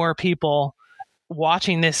many more people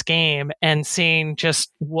watching this game and seeing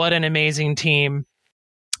just what an amazing team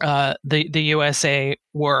the USA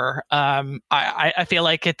were. I feel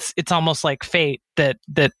like it's almost like fate that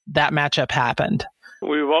matchup happened.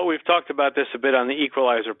 We've talked about this a bit on the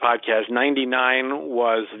Equalizer podcast. 99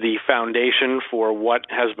 was the foundation for what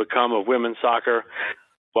has become of women's soccer,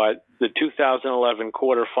 but the 2011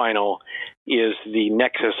 quarterfinal is the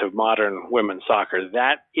nexus of modern women's soccer.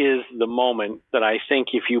 That is the moment that I think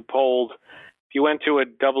if you went to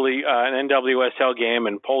an NWSL game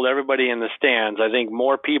and polled everybody in the stands, I think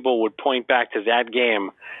more people would point back to that game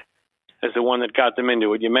as the one that got them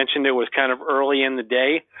into it. You mentioned it was kind of early in the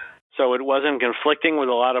day, so it wasn't conflicting with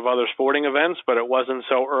a lot of other sporting events, but it wasn't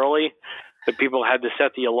so early that people had to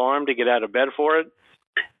set the alarm to get out of bed for it.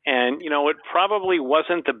 And, it probably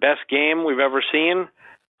wasn't the best game we've ever seen.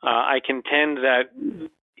 I contend that,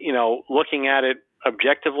 looking at it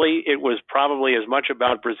objectively, it was probably as much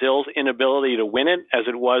about Brazil's inability to win it as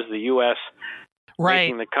it was the U.S.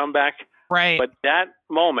 making the comeback. Right. But that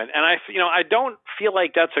moment, and I don't feel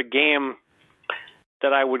like that's a game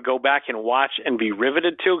that I would go back and watch and be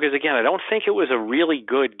riveted to, because again, I don't think it was a really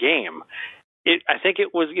good game. I think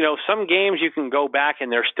it was, some games you can go back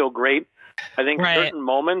and they're still great. I think certain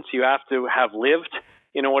moments you have to have lived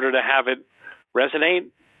in order to have it resonate.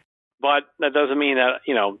 But that doesn't mean that,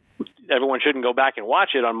 everyone shouldn't go back and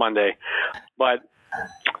watch it on Monday. But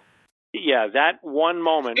yeah, that one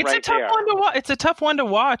moment it's a tough one to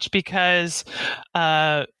watch because,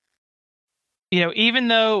 even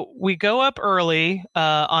though we go up early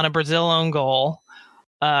on a Brazil own goal,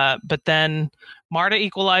 but then Marta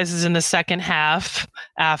equalizes in the second half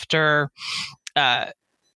after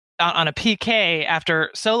on a PK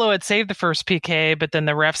after Solo had saved the first PK, but then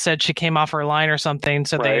the ref said she came off her line or something,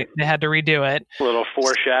 so they had to redo it. A little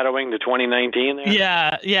foreshadowing to 2019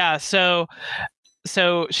 there. Yeah. So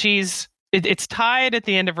it's tied at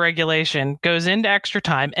the end of regulation, goes into extra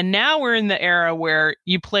time, and now we're in the era where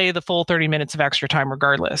you play the full 30 minutes of extra time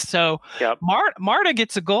regardless. So Marta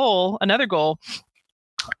gets another goal,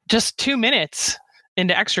 just 2 minutes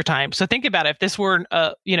into extra time. So think about it. If this were,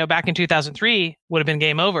 back in 2003, would have been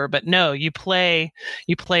game over. But no, you play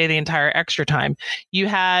the entire extra time. You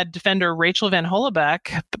had defender Rachel Van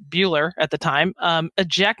Holebeck, Bueller at the time,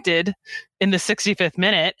 ejected in the 65th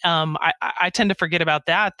minute. I tend to forget about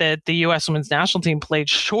that the U.S. women's national team played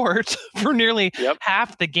short for nearly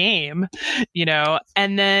half the game,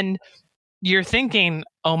 and then you're thinking,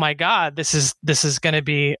 oh my God, this is going to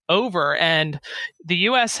be over. And the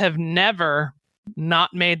U.S. have never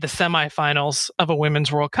not made the semifinals of a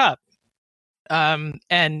Women's World Cup.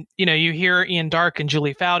 And, you hear Ian Darke and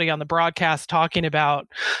Julie Foudy on the broadcast talking about,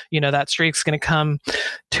 that streak's going to come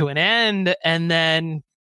to an end. And then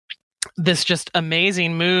this just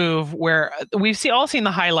amazing move where we've all seen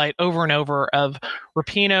the highlight over and over of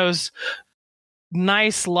Rapinoe's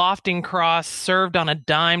nice lofting cross served on a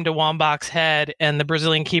dime to Wambach's head, and the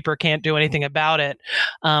Brazilian keeper can't do anything about it.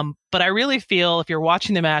 But I really feel if you're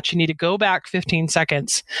watching the match, you need to go back 15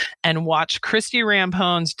 seconds and watch Christy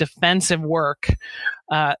Rampone's defensive work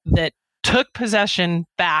that took possession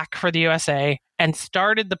back for the USA and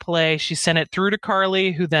started the play. She sent it through to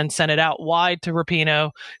Carly, who then sent it out wide to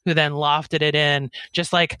Rapinoe, who then lofted it in.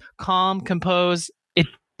 Just like calm, composed.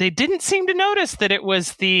 They didn't seem to notice that it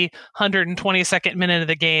was the 122nd minute of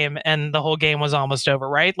the game and the whole game was almost over,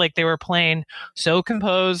 right? Like they were playing so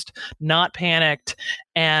composed, not panicked.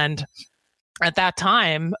 And at that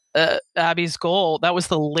time, Abby's goal, that was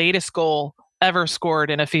the latest goal ever scored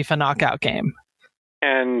in a FIFA knockout game.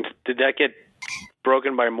 And did that get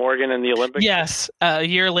broken by Morgan in the Olympics? Yes. A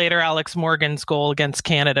year later, Alex Morgan's goal against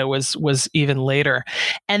Canada was even later.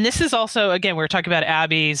 And this is also, again, we were talking about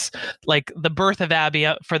Abby's, like the birth of Abby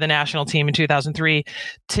for the national team in 2003.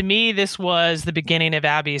 To me, this was the beginning of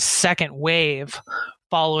Abby's second wave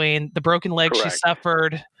following the broken leg she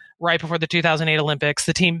suffered right before the 2008 Olympics.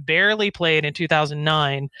 The team barely played in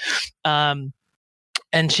 2009.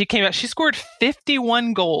 And she came out, she scored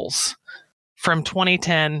 51 goals from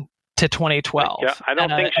 2010 to 2012. Yeah, I don't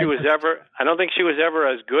think she was ever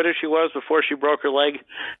as good as she was before she broke her leg.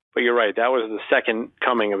 But you're right, that was the second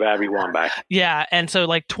coming of Abby Wambach. Yeah, and so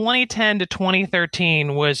like 2010 to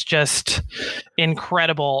 2013 was just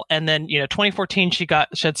incredible, and then 2014 she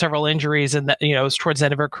had several injuries, and it was towards the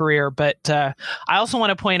end of her career. But I also want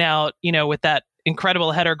to point out, with that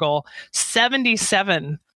incredible header goal,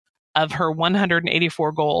 77 of her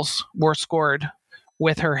 184 goals were scored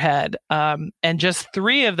with her head. And just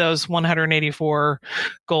 3 of those 184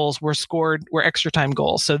 goals were extra time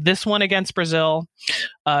goals. So this one against Brazil,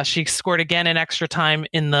 she scored again in extra time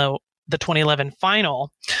in the 2011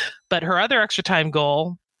 final. But her other extra time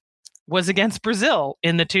goal was against Brazil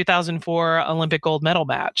in the 2004 Olympic gold medal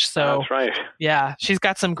match. So that's right. Yeah, she's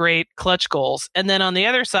got some great clutch goals. And then on the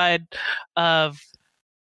other side of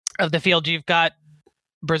the field, you've got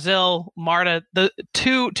Brazil, Marta, the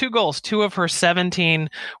two goals, 2 of her 17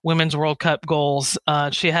 Women's World Cup goals.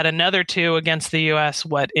 She had another 2 against the U.S.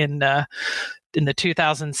 in the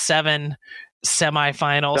 2007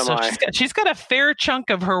 semifinal. So she's got a fair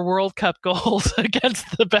chunk of her World Cup goals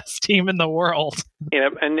against the best team in the world.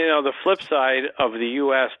 And the flip side of the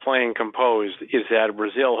U.S. playing composed is that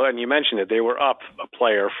Brazil, and you mentioned it, they were up a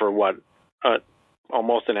player for what,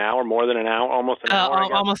 almost an hour, more than an hour, almost an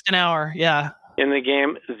hour. Almost an hour, yeah. In the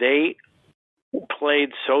game, they played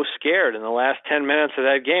so scared in the last 10 minutes of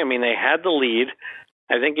that game. I mean, they had the lead.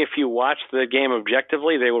 I think if you watched the game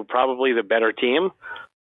objectively, they were probably the better team.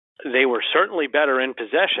 They were certainly better in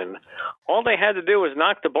possession. All they had to do was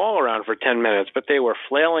knock the ball around for 10 minutes, but they were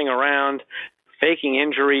flailing around, faking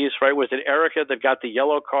injuries, right? Was it Erica that got the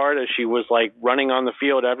yellow card as she was like running on the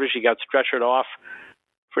field after she got stretchered off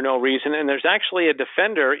for no reason? And there's actually a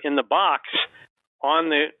defender in the box on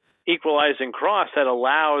the equalizing cross that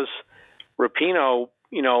allows Rapinoe,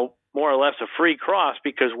 more or less a free cross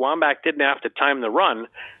because Wambach didn't have to time the run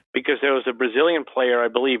because there was a Brazilian player, I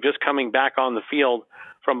believe, just coming back on the field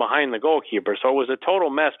from behind the goalkeeper. So it was a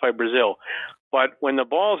total mess by Brazil. But when the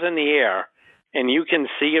ball's in the air and you can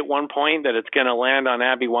see at one point that it's going to land on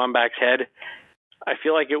Abby Wambach's head, I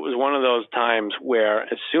feel like it was one of those times where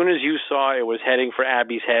as soon as you saw it was heading for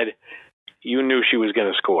Abby's head, you knew she was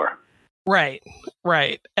going to score. Right.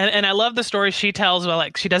 And I love the story she tells about,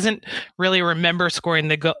 like, she doesn't really remember scoring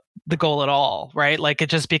the goal at all, right? Like, it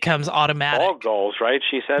just becomes automatic. All goals, right?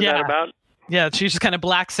 She said that about? Yeah, she just kind of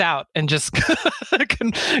blacks out and just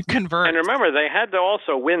converts. And remember, they had to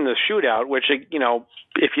also win the shootout, which,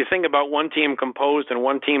 if you think about one team composed and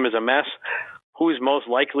one team is a mess, who's most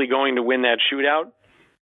likely going to win that shootout?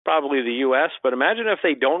 Probably the U.S., but imagine if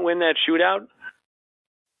they don't win that shootout.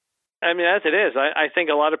 I mean, as it is, I think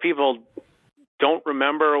a lot of people don't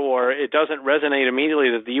remember, or it doesn't resonate immediately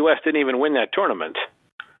that the U.S. didn't even win that tournament.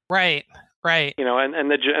 Right. The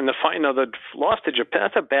loss to Japan,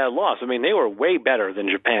 that's a bad loss. I mean, they were way better than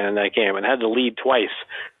Japan in that game and had to lead twice.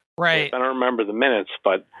 Right. I don't remember the minutes,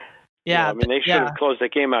 but yeah, they should have closed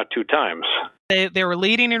that game out 2 times. They were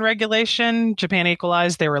leading in regulation, Japan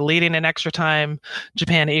equalized. They were leading in extra time,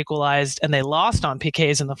 Japan equalized, and they lost on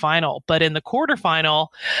PKs in the final. But in the quarterfinal,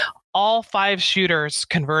 all 5 shooters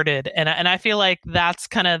converted. And I feel like that's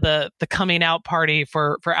kind of the coming out party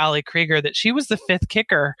for Ali Krieger, that she was the 5th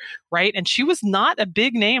kicker, right? And she was not a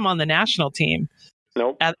big name on the national team.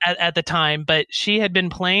 Nope. At the time, but she had been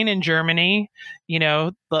playing in Germany,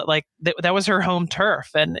 but like that was her home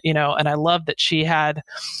turf. And I love that she had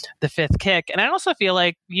the 5th kick. And I also feel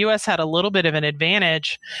like US had a little bit of an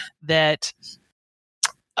advantage that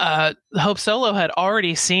Hope Solo had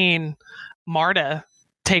already seen Marta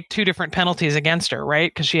take 2 different penalties against her,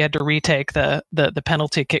 right? Because she had to retake the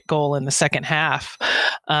penalty kick goal in the second half.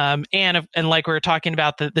 And like we were talking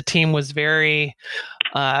about, the team was very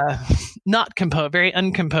not composed, very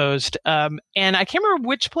uncomposed. And I can't remember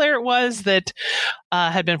which player it was that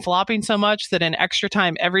had been flopping so much that in extra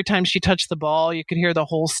time, every time she touched the ball, you could hear the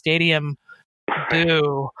whole stadium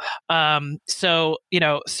boo. So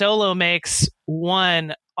Solo makes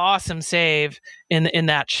one awesome save in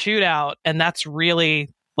that shootout, and that's really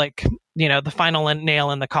like the final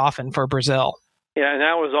nail in the coffin for Brazil. Yeah, and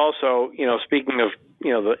that was also speaking of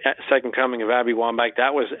the second coming of Abby Wambach,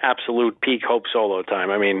 that was absolute peak Hope Solo time.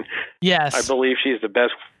 I mean, yes, I believe she's the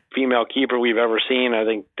best female keeper we've ever seen. I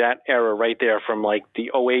think that era right there, from like the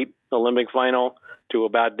 2008 Olympic final to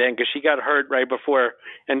about then, because she got hurt right before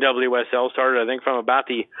NWSL started. I think from about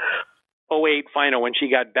the 2008 final, when she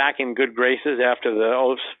got back in good graces after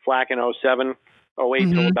the flack in 2007,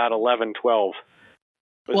 2008 till about 11, 12.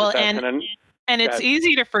 Well, and And it's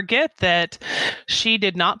easy to forget that she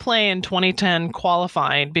did not play in 2010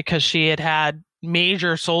 qualifying because she had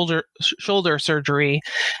major shoulder surgery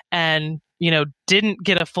and, didn't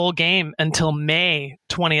get a full game until May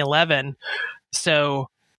 2011. So,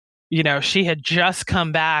 she had just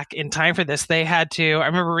come back in time for this. They had to, I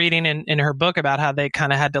remember reading in her book about how they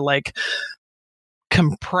kind of had to like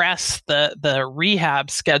compress the rehab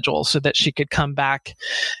schedule so that she could come back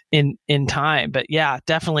in time. But yeah,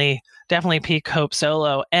 definitely peak Hope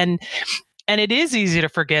Solo. And it is easy to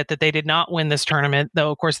forget that they did not win this tournament, though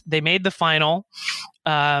of course they made the final.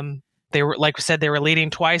 They were, like we said, they were leading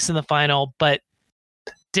twice in the final, but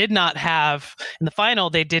did not have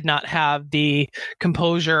the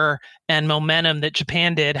composure and momentum that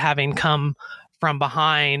Japan did, having come from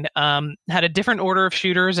behind. Had a different order of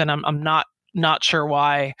shooters, and I'm not sure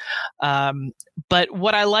why. But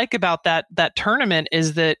what I like about that tournament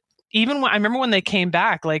is that even when I remember when they came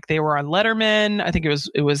back, like they were on Letterman. I think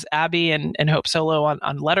it was Abby and Hope Solo on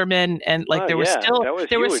Letterman, and like there was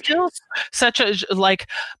still such a like,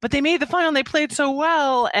 but they made the final and they played so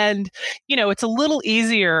well, and it's a little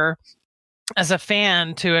easier as a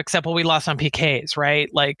fan to accept, well, we lost on PKs, right?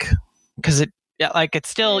 Like, because it's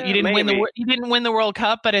still, you didn't win the World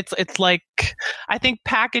Cup, but it's like, I think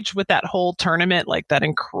packaged with that whole tournament, like that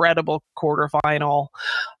incredible quarterfinal.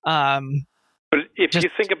 But if you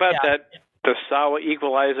think about that, the Sawa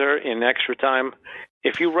equalizer in extra time,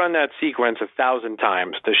 if you run that sequence 1,000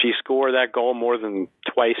 times, does she score that goal more than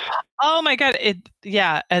twice? Oh my God.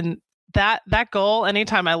 And that goal,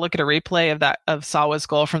 anytime I look at a replay of Sawa's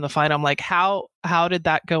goal from the final, I'm like, how did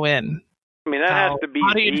that go in? I mean, that has to be.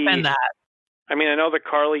 How do you defend that? I mean, I know the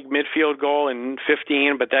Carly midfield goal in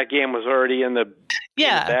 15, but that game was already in the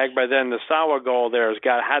bag by then. The Sawa goal there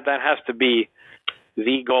that has to be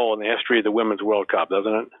the goal in the history of the Women's World Cup,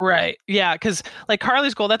 doesn't it? Right. Yeah, because like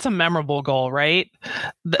Carly's goal, that's a memorable goal, right?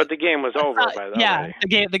 But the game was over by that. Yeah,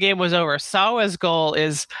 way. the game was over. Sawa's goal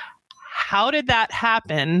is, how did that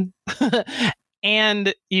happen?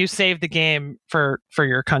 And you saved the game for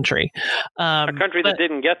your country. A country that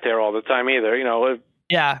didn't get there all the time either.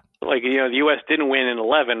 Yeah. Like, the U.S. didn't win in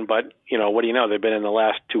 11, but, what do you know? They've been in the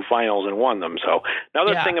last two finals and won them. So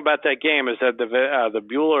another thing about that game is that the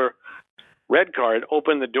Bueller red card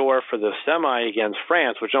opened the door for the semi against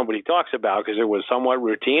France, which nobody talks about because it was somewhat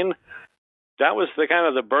routine. That was the kind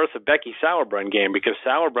of the birth of Becky Sauerbrunn game, because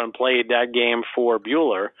Sauerbrunn played that game for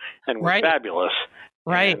Bueller and was fabulous.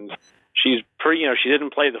 Right. And she's she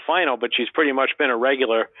didn't play the final, but she's pretty much been a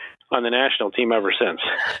regular on the national team ever since.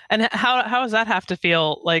 And how does that have to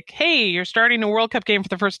feel? Like, hey, you're starting a World Cup game for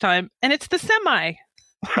the first time, and it's the semi.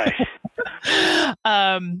 Right.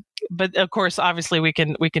 But of course, obviously, we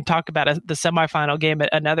can talk about the semifinal game at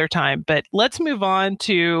another time. But let's move on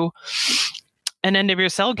to an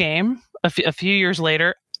NWSL game a few years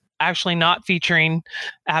later, actually not featuring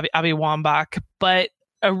Abby Wambach, but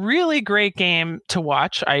a really great game to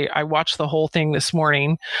watch. I watched the whole thing this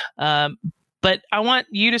morning. But I want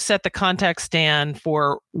you to set the context, Dan,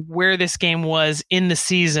 for where this game was in the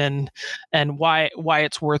season and why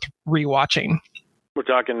it's worth rewatching. We're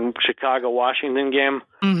talking Chicago-Washington game?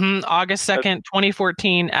 Mm-hmm. August 2nd,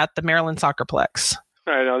 2014 at the Maryland Soccerplex.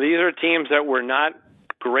 All right, now these are teams that were not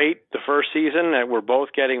great the first season, that were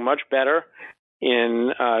both getting much better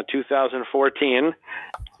in 2014.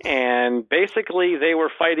 And basically they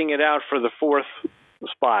were fighting it out for the fourth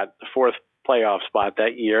playoff spot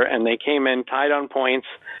that year, and they came in tied on points.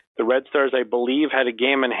 The Red Stars, I believe, had a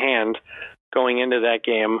game in hand going into that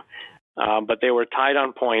game, but they were tied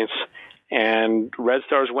on points. And Red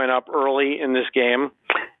Stars went up early in this game.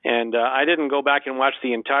 And I didn't go back and watch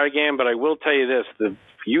the entire game, but I will tell you this. The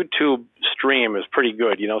YouTube stream is pretty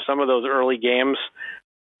good. Some of those early games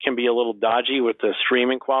can be a little dodgy with the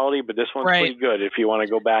streaming quality, but this one's pretty good if you want to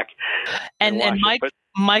go back and watch it.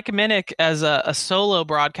 Mike Minnick as a solo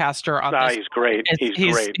broadcaster on this. He's great.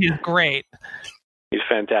 He's great. He's great. He's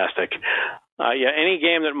fantastic. Any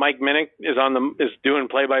game that Mike Minnick is doing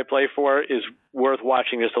play-by-play for is worth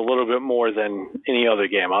watching just a little bit more than any other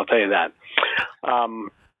game. I'll tell you that.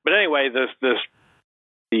 But anyway,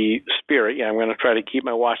 the Spirit. I'm going to try to keep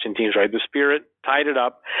my Washington teams right. The Spirit tied it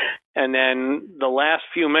up, and then the last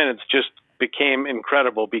few minutes just became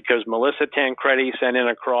incredible because Melissa Tancredi sent in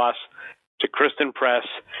a cross to Kristen Press,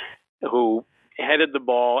 who headed the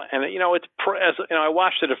ball. And I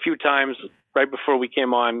watched it a few times right before we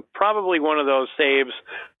came on. Probably one of those saves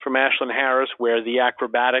from Ashlyn Harris where the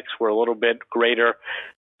acrobatics were a little bit greater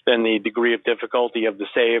than the degree of difficulty of the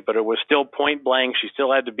save, but it was still point blank. She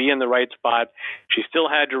still had to be in the right spot. She still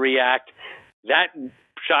had to react. That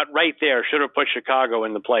shot right there should have put Chicago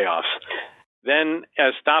in the playoffs. Then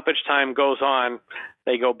as stoppage time goes on,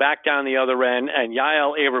 they go back down the other end, and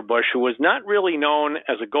Yael Averbuch, who was not really known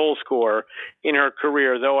as a goal scorer in her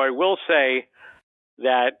career, though I will say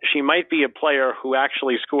that she might be a player who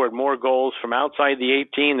actually scored more goals from outside the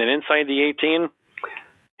 18 than inside the 18,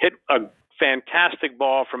 hit a fantastic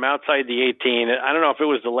ball from outside the 18. I don't know if it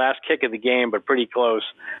was the last kick of the game, but pretty close.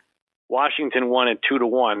 Washington won it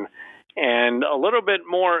 2-1. And a little bit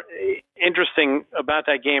more interesting about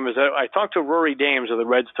that game is that I talked to Rory Dames of the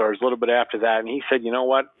Red Stars a little bit after that, and he said, you know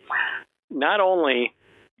what? Not only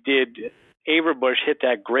did Averbuch hit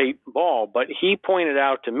that great ball, but he pointed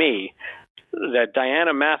out to me that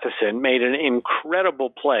Diana Matheson made an incredible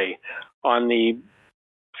play on the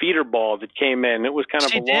feeder ball that came in. It was kind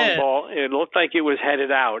of long ball. It looked like it was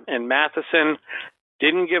headed out, and Matheson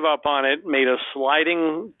didn't give up on it, made a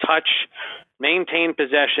sliding touch, maintained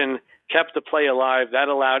possession, kept the play alive. That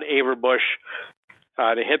allowed Averbuch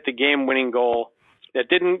to hit the game-winning goal. That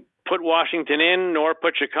didn't put Washington in nor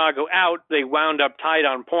put Chicago out. They wound up tied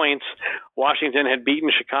on points. Washington had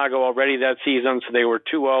beaten Chicago already that season, so they were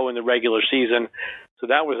 2-0 in the regular season. So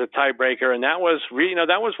that was a tiebreaker, and that was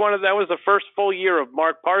the first full year of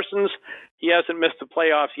Mark Parsons. He hasn't missed the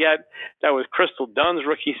playoffs yet. That was Crystal Dunn's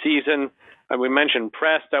rookie season. We mentioned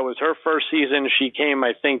Press. That was her first season. She came,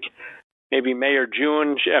 I think, maybe May or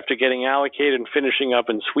June after getting allocated and finishing up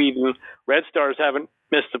in Sweden. Red Stars haven't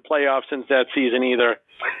missed the playoffs since that season either.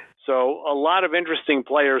 So a lot of interesting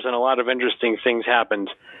players and a lot of interesting things happened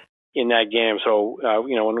in that game. So,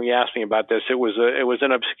 when we asked me about this, it was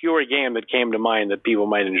an obscure game that came to mind that people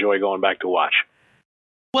might enjoy going back to watch.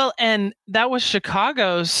 Well, and that was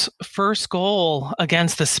Chicago's first goal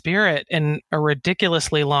against the Spirit in a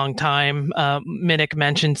ridiculously long time. Minnick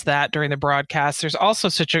mentions that during the broadcast. There's also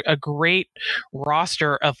such a great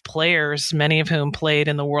roster of players, many of whom played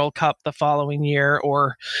in the World Cup the following year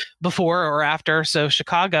or before or after. So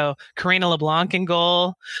Chicago, Karina LeBlanc in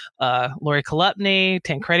goal, Lori Kolupny,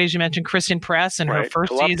 Tancredi, as you mentioned, Kristen Press in her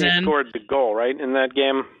first Kolupny season. Scored the goal, right, in that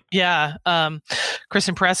game? Yeah.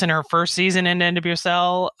 Kristen Press in her first season in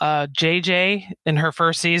NWSL, JJ in her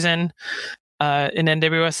first season in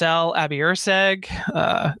NWSL, Abby Urseg,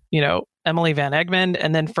 Emily Van Egmond.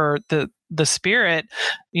 And then for the Spirit,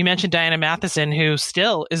 you mentioned Diana Matheson, who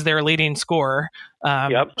still is their leading scorer.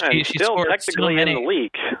 Yep, and she still technically in the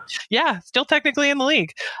league. Yeah, still technically in the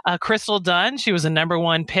league. Crystal Dunn, she was a number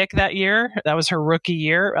one pick that year. That was her rookie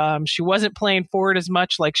year. She wasn't playing forward as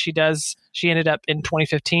much like she does. She ended up in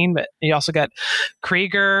 2015, but you also got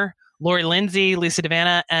Krieger, Lori Lindsay, Lisa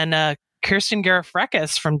Devanna, and Kirsten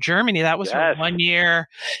Garafrekis from Germany. That was her 1 year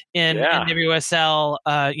in NWSL.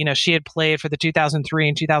 She had played for the 2003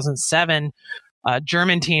 and 2007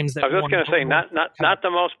 German teams. That I was just going to say, not the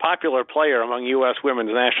most popular player among U.S.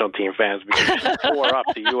 women's national team fans because she tore up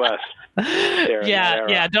the U.S.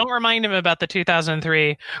 Yeah. Don't remind him about the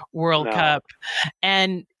 2003 World Cup.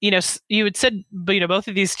 And you had said, both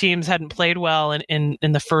of these teams hadn't played well in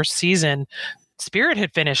the first season. Spirit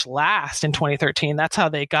had finished last in 2013. That's how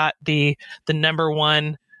they got the number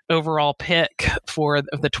one overall pick for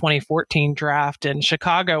the 2014 draft. And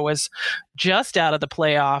Chicago was just out of the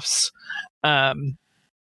playoffs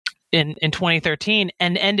in 2013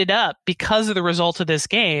 and ended up, because of the result of this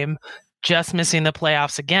game, just missing the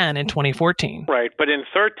playoffs again in 2014. Right, but in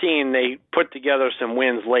 13 they put together some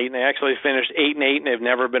wins late, and they actually finished 8-8, and they've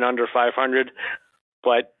never been under 500.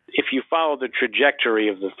 But if you follow the trajectory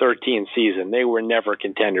of the 13 season, they were never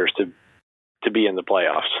contenders to be in the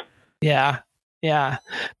playoffs. Yeah.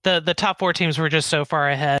 The top four teams were just so far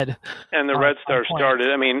ahead. And the Red Stars started.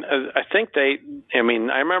 I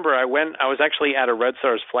remember I was actually at a Red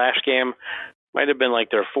Stars Flash game. Might have been like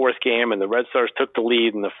their fourth game, and the Red Stars took the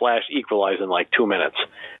lead, and the Flash equalized in like 2 minutes.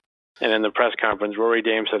 And in the press conference, Rory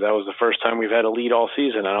Dames said that was the first time we've had a lead all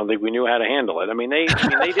season. I don't think we knew how to handle it.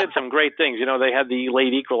 They did some great things. They had the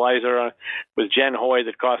late equalizer with Jen Hoy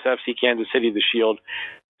that cost FC Kansas City the Shield.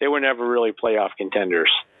 They were never really playoff contenders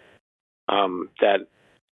that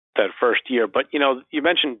first year. But, you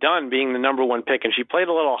mentioned Dunn being the number one pick, and she played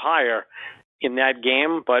a little higher in that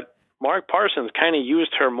game. But Mark Parsons kind of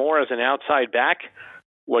used her more as an outside back.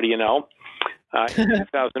 What do you know? In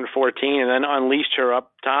 2014, and then unleashed her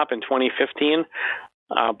up top in 2015.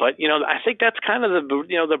 But I think that's kind of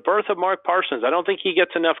the birth of Mark Parsons. I don't think he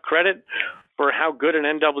gets enough credit for how good an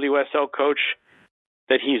NWSL coach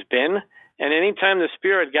that he's been. And anytime the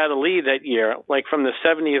Spirit got a lead that year, like from the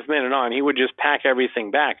 70th minute on, he would just pack everything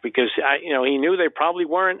back because he knew they probably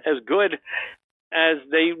weren't as good as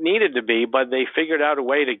they needed to be, but they figured out a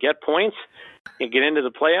way to get points and get into the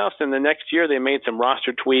playoffs. And the next year they made some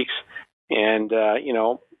roster tweaks. And,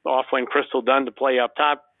 off went Crystal Dunn to play up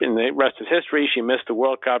top, and the rest is history. She missed the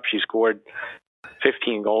World Cup. She scored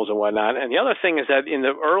 15 goals and whatnot. And the other thing is that in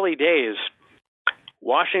the early days,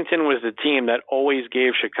 Washington was the team that always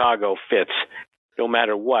gave Chicago fits, no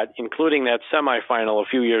matter what, including that semifinal a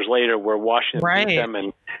few years later where Washington beat them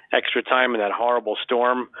in extra time in that horrible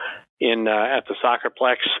storm at the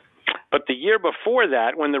Soccerplex. But the year before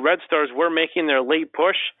that, when the Red Stars were making their late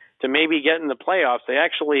push to maybe get in the playoffs, they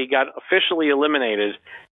actually got officially eliminated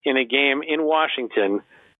in a game in Washington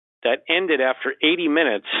that ended after 80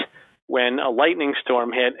 minutes when a lightning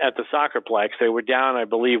storm hit at the Soccerplex. They were down, I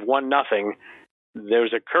believe, 1-0. There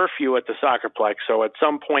was a curfew at the Soccerplex, so at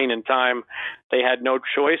some point in time, they had no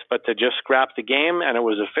choice but to just scrap the game, and it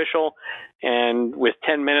was official. And with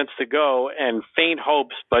 10 minutes to go and faint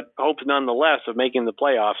hopes, but hopes nonetheless of making the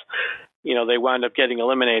playoffs, they wound up getting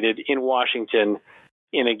eliminated in Washington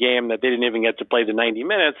in a game that they didn't even get to play the 90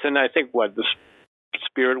 minutes. And I think, the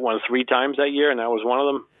Spirit won 3 times that year, and that was one of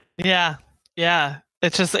them. Yeah.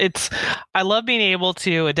 I love being able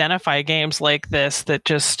to identify games like this that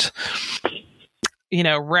just,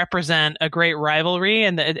 represent a great rivalry.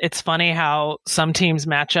 And it's funny how some teams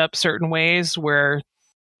match up certain ways where,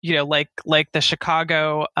 like the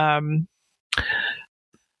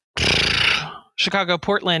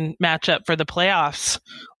Chicago-Portland matchup for the playoffs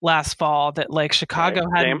last fall that like Chicago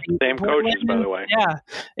had same coaches, by the way. Yeah.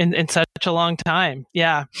 In such a long time.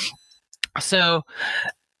 Yeah. So,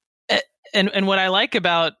 and what I like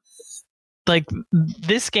about like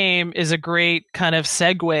this game is a great kind of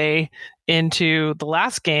segue into the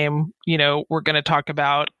last game, we're going to talk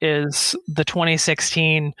about is the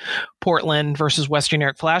 2016 Portland versus Western New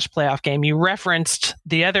York Flash playoff game. You referenced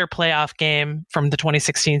the other playoff game from the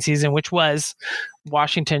 2016 season, which was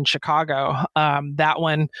Washington-Chicago. That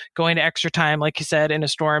one going to extra time, like you said, in a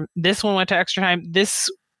storm. This one went to extra time. This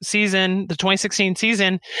season, the 2016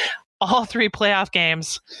 season, all 3 playoff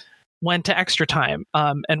games went to extra time,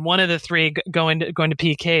 and one of the 3 going to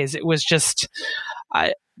PKs. It was just,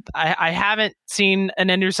 I haven't seen an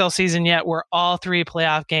NWSL season yet where all 3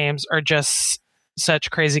 playoff games are just such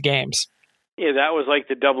crazy games. Yeah, that was like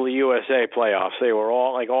the WUSA playoffs. They were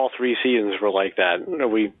all 3 seasons were like that.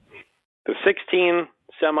 The 16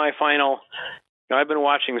 semifinal. I've been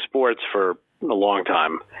watching sports for a long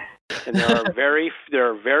time, and there are very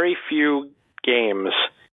few games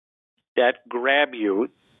that grab you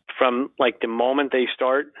from like the moment they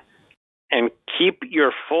start and keep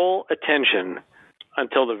your full attention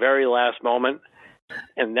until the very last moment.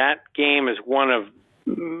 And that game is one of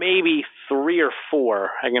maybe 3 or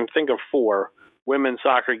 4, I can think of 4 women's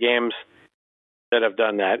soccer games that have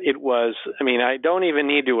done that. It was, I don't even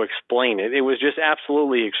need to explain it. It was just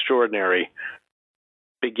absolutely extraordinary,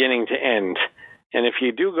 beginning to end. And if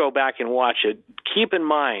you do go back and watch it, keep in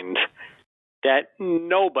mind that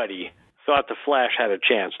nobody thought the Flash had a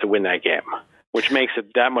chance to win that game, which makes it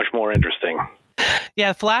that much more interesting.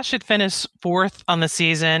 Yeah, Flash had finished 4th on the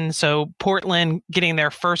season. So Portland getting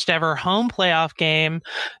their first ever home playoff game,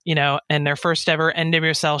 and their first ever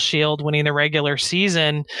NWSL Shield, winning the regular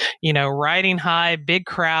season, riding high, big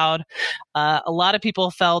crowd. A lot of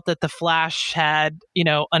people felt that the Flash had,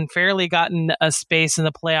 unfairly gotten a space in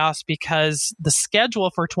the playoffs because the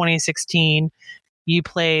schedule for 2016, you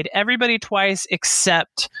played everybody twice,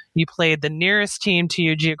 except you played the nearest team to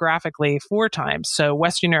you geographically 4 times. So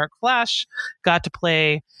Western New York Flash got to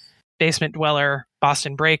play Basement Dweller,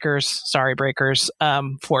 Boston Breakers,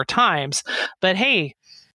 4 times. But hey,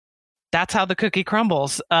 that's how the cookie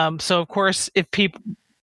crumbles. So of course, if people,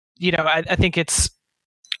 I think it's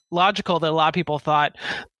logical that a lot of people thought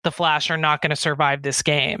the Flash are not going to survive this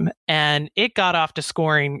game. And it got off to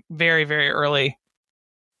scoring very, very early.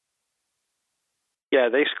 Yeah,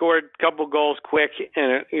 they scored a couple goals quick,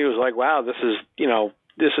 and it was like, wow, this is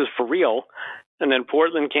for real. And then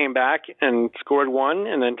Portland came back and scored 1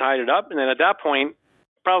 and then tied it up. And then at that point,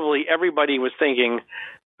 probably everybody was thinking,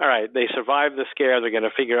 all right, they survived the scare. They're going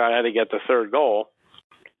to figure out how to get the 3rd goal.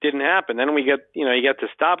 Didn't happen. Then you get to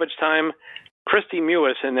stoppage time. Sam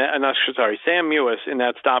Mewis in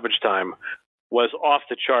that stoppage time was off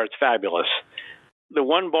the charts fabulous. The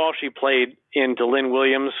one ball she played into Lynn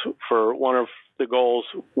Williams for one of the goals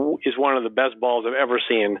is one of the best balls I've ever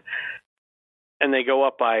seen. And they go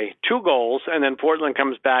up by 2 goals, and then Portland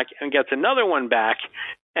comes back and gets another one back.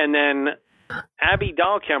 And then Abby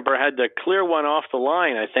Dahlkemper had to clear one off the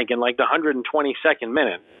line, I think, in like the 122nd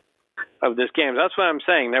minute of this game. That's what I'm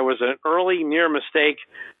saying. There was an early near mistake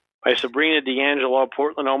by Sabrina D'Angelo.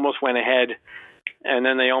 Portland almost went ahead, and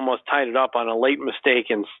then they almost tied it up on a late mistake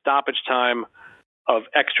in stoppage time of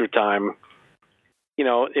extra time.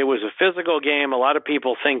 It was a physical game. A lot of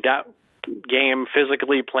people think that game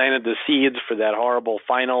physically planted the seeds for that horrible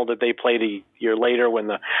final that they played a year later when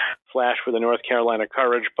the Flash for the North Carolina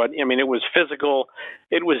Courage. But, I mean, it was physical.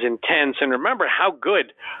 It was intense. And remember how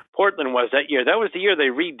good Portland was that year. That was the year they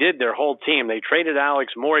redid their whole team. They traded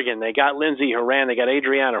Alex Morgan. They got Lindsey Horan. They got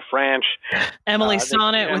Adriana Franch. Emily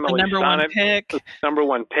Sonnet with the number one pick. Number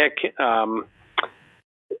one pick.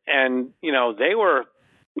 And, you know, they were,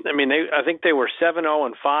 I mean, I think they were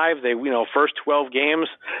 7-0-5. They, you know, first 12 games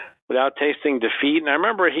without tasting defeat. And I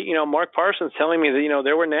remember, Mark Parsons telling me that, you know,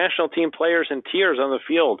 there were national team players in tears on the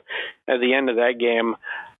field at the end of that game,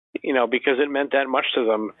 you know, because it meant that much to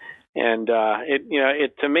them. And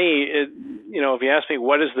to me, if you ask me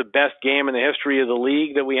what is the best game in the history of the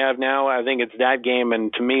league that we have now, I think it's that game.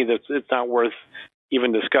 And to me, it's not worth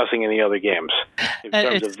even discussing any other games in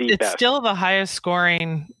terms of the best. It's still the highest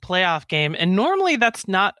scoring playoff game. And normally that's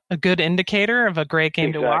not a good indicator of a great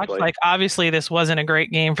game to watch. Like, obviously this wasn't a great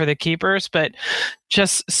game for the Keepers, but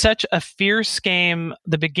just such a fierce game,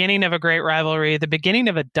 the beginning of a great rivalry, the beginning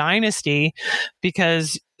of a dynasty,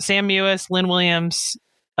 because Sam Mewis, Lynn Williams,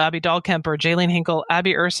 Abby Dahlkemper, Jaylene Hinkle,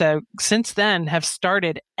 Abby Erceg, since then have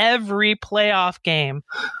started every playoff game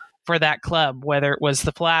for that club, whether it was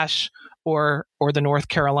the Flash or the North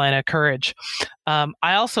Carolina Courage.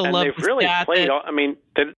 I also love they've really played.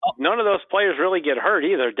 None of those players really get hurt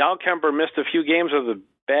either. Dahlkemper missed a few games with a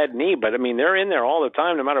bad knee, but I mean they're in there all the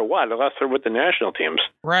time, no matter what, unless they're with the national teams.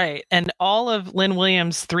 Right, and all of Lynn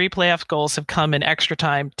Williams' 3 playoff goals have come in extra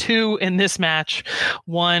time. 2 in this match,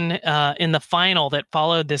 1 in the final that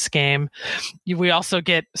followed this game. We also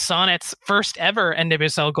get Sonnet's first ever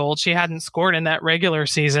NWSL goal. She hadn't scored in that regular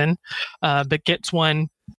season, but gets one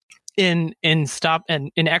in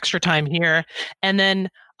extra time here. And then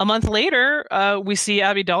a month later, we see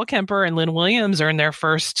Abby Dahlkemper and Lynn Williams earn their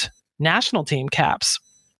first national team caps.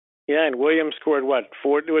 Yeah, and Williams scored what?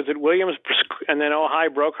 Was it Williams? And then Ohio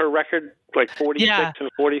broke her record, like 46 and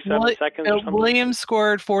 47 seconds or something? Williams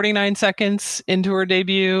scored 49 seconds into her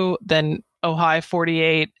debut, then Ohio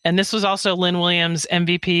 48. And this was also Lynn Williams'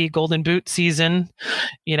 MVP Golden Boot season.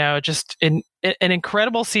 You know, just an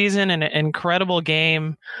incredible season and an incredible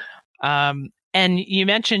game. And you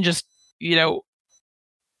mentioned just, you know,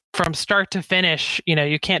 from start to finish, you know,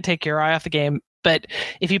 you can't take your eye off the game. But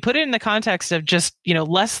if you put it in the context of just, you know,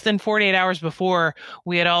 less than 48 hours before,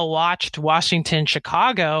 we had all watched Washington,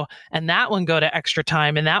 Chicago, and that one go to extra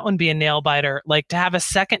time and that one be a nail biter. Like, to have a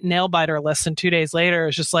second nail biter less than 2 days later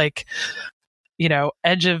is just like, you know,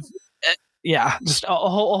 just a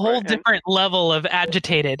whole different level of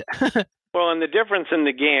agitated. Well, and the difference in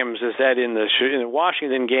the games is that in the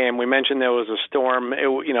Washington game, we mentioned there was a storm.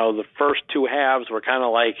 The first 2 halves were kind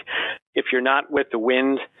of like, if you're not with the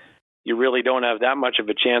wind, you really don't have that much of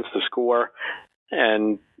a chance to score.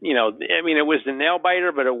 And, you know, I mean, it was the nail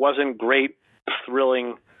biter, but it wasn't great,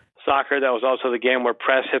 thrilling soccer. That was also the game where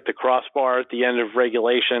Press hit the crossbar at the end of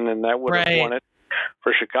regulation, and that would have won it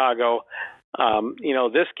for Chicago.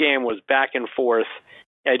 This game was back and forth,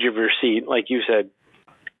 edge of your seat. Like you said,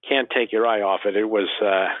 can't take your eye off it. It was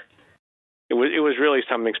really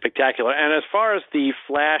something spectacular. And as far as the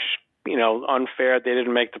Flash, unfair, they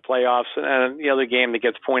didn't make the playoffs. And the other game that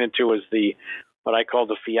gets pointed to is what I call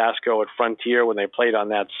the fiasco at Frontier, when they played on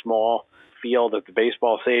that small field at the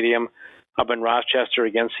baseball stadium up in Rochester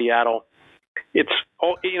against Seattle. It's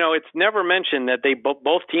never mentioned that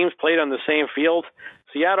both teams played on the same field.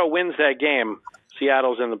 Seattle wins that game.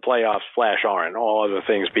 Seattle's in the playoffs. Flash aren't, all other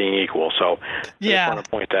things being equal. So I just want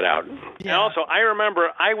to point that out. Yeah. And also, I remember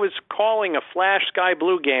I was calling a Flash Sky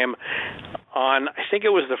Blue game on, I think it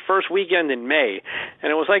was the first weekend in May,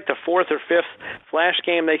 and it was like the 4th or 5th Flash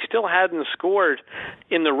game. They still hadn't scored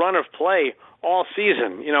in the run of play all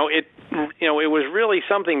season. It was really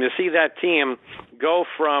something to see that team go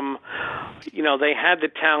from, they had the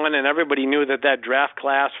talent, and everybody knew that draft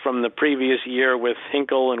class from the previous year with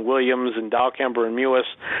Hinkle and Williams and Dahlkemper and Mewis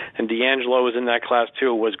and D'Angelo was in that class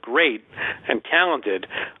too, was great and talented.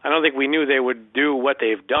 I don't think we knew they would do what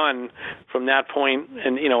they've done from that point,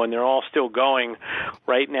 and they're all still going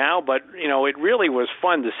right now, but it really was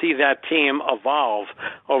fun to see that team evolve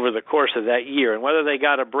over the course of that year. And whether they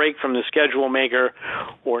got a break from the schedule maker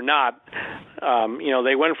or not,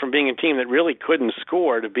 they went from being a team that really couldn't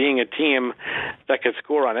score to being a team that could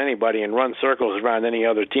score on anybody and run circles around any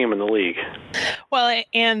other team in the league. Well,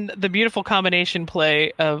 and the beautiful combination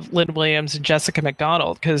play of Lynn Williams and Jessica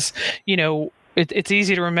McDonald, because, it's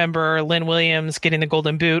easy to remember Lynn Williams getting the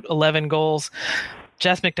Golden Boot, 11 goals.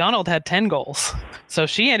 Jess McDonald had 10 goals. So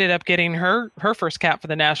she ended up getting her first cap for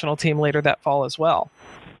the national team later that fall as well.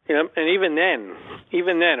 And even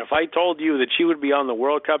then, if I told you that she would be on the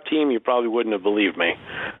World Cup team, you probably wouldn't have believed me.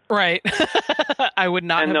 Right. I would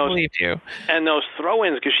not have believed you. And those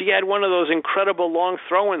throw-ins, because she had one of those incredible long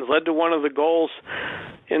throw-ins, led to one of the goals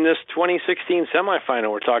in this 2016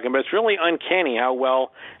 semifinal we're talking about. It's really uncanny how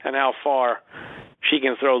well and how far she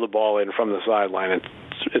can throw the ball in from the sideline.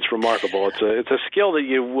 It's remarkable. It's a skill that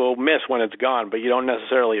you will miss when it's gone, but you don't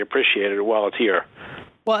necessarily appreciate it while it's here.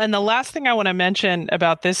 Well, and the last thing I want to mention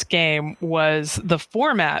about this game was the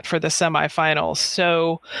format for the semifinals.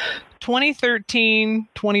 So 2013,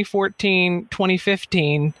 2014,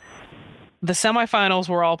 2015, the semifinals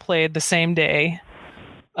were all played the same day.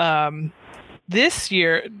 This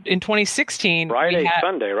year, in 2016,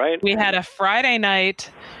 Sunday, right? We had a Friday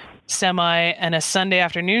night semi and a Sunday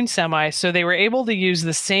afternoon semi, so they were able to use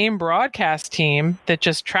the same broadcast team that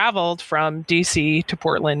just traveled from DC to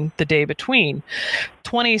Portland the day between.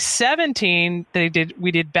 2017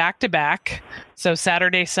 we did back to back, so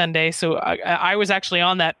Saturday, Sunday. So I was actually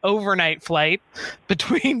on that overnight flight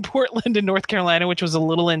between Portland and North Carolina, which was a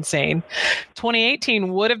little insane.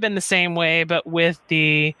 2018 would have been the same way, but with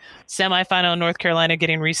the semifinal in North Carolina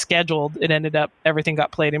getting rescheduled, it ended up everything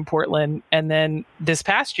got played in Portland. And then this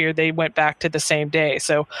past year they went back to the same day.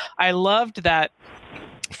 So I loved that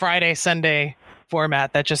Friday, Sunday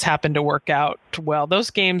format that just happened to work out well.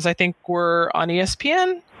 Those games, I think, were on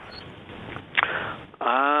ESPN.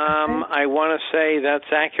 I want to say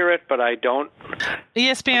that's accurate, but I don't.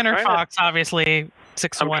 ESPN or Fox, obviously.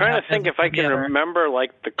 6 I'm trying to think if I can remember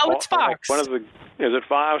the call. Oh, it's Fox. Is it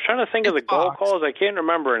Fox? I was trying to think of the goal calls. I can't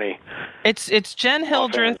remember any. It's Jen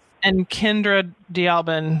Hildreth and Kendra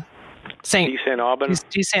Dialban. St.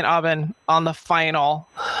 Aubin on the final.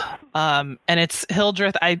 And it's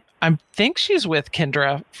Hildreth. I think she's with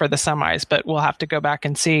Kendra for the semis, but we'll have to go back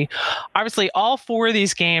and see. Obviously, all four of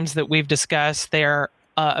these games that we've discussed, they're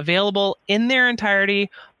available in their entirety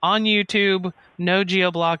on YouTube. No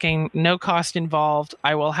geo-blocking, no cost involved.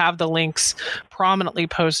 I will have the links prominently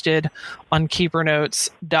posted on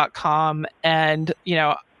keepernotes.com. And,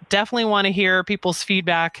 definitely want to hear people's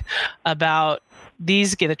feedback about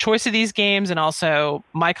the choice of these games, and also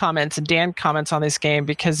my comments and Dan's comments on this game,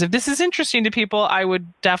 because if this is interesting to people, I would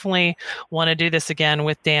definitely want to do this again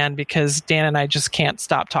with Dan, because Dan and I just can't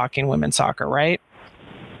stop talking women's soccer, right?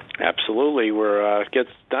 Absolutely.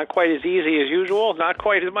 It's not quite as easy as usual, not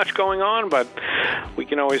quite as much going on, but we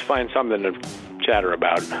can always find something to chatter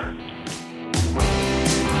about.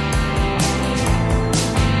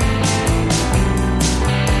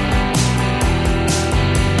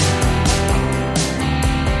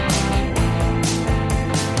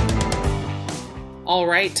 All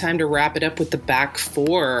right, time to wrap it up with the back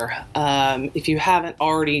four. If you haven't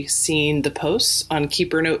already seen the posts on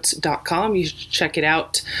keepernotes.com, you should check it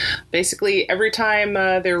out. Basically, every time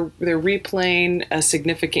they're replaying a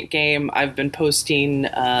significant game, I've been posting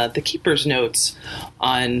the keeper's notes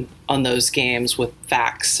on those games with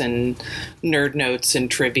facts and nerd notes and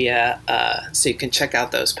trivia. So you can check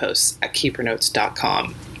out those posts at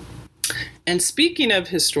keepernotes.com. And speaking of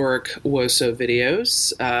historic WoSo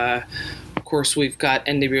videos, of course, we've got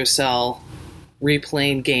NWSL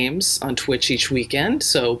replaying games on Twitch each weekend,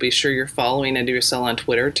 so be sure you're following NWSL on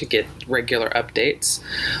Twitter to get regular updates.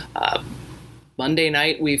 Monday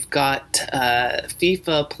night, we've got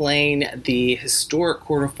FIFA playing the historic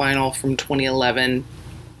quarterfinal from 2011,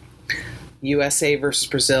 USA versus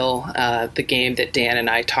Brazil, the game that Dan and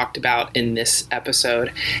I talked about in this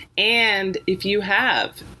episode. And if you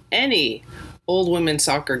have any old women's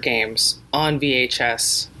soccer games on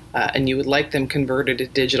VHS, and you would like them converted to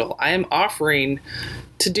digital, I am offering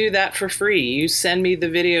to do that for free. You send me the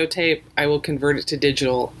videotape, I will convert it to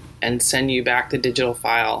digital and send you back the digital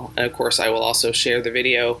file. And of course, I will also share the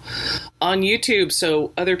video on YouTube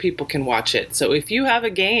so other people can watch it. So if you have a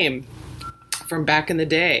game from back in the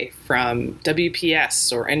day, from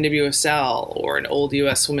WPS or NWSL or an old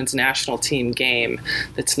U.S. Women's National Team game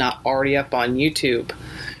that's not already up on YouTube,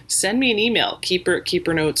 send me an email,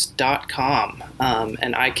 keeper@keepernotes.com,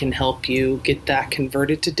 and I can help you get that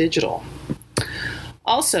converted to digital.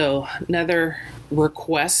 Also, another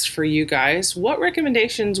request for you guys. What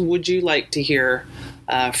recommendations would you like to hear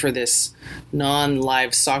for this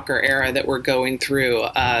non-live soccer era that we're going through?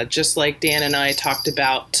 Just like Dan and I talked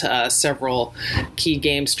about several key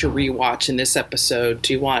games to rewatch in this episode,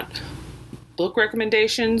 do you want book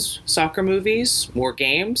recommendations, soccer movies, more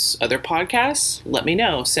games, other podcasts? Let me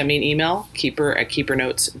know. Send me an email,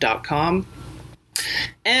 keeper@keepernotes.com.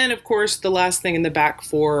 And of course, the last thing in the back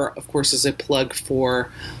four, of course, is a plug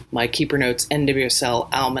for my Keeper Notes NWSL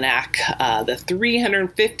Almanac, the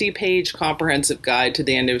 350-page comprehensive guide to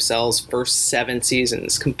the NWSL's first 7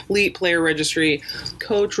 seasons. Complete player registry,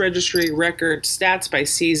 coach registry, records, stats by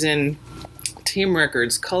season, team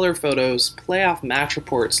records, color photos, playoff match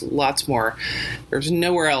reports, lots more. There's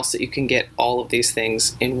nowhere else that you can get all of these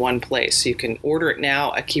things in one place. So you can order it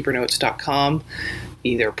now at keepernotes.com,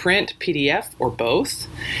 either print, PDF, or both.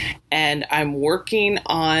 And I'm working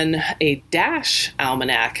on a Dash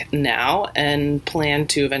almanac now and plan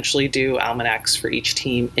to eventually do almanacs for each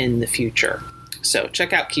team in the future. So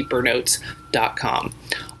check out keepernotes.com.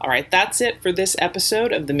 All right, that's it for this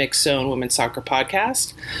episode of the Mixed Zone Women's Soccer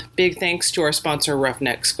Podcast. Big thanks to our sponsor,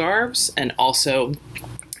 Roughneck Scarves, and also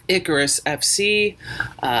Icarus FC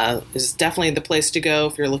is definitely the place to go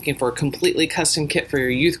if you're looking for a completely custom kit for your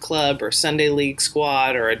youth club or Sunday league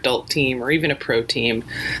squad or adult team or even a pro team.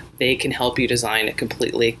 They can help you design a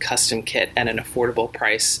completely custom kit at an affordable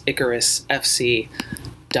price.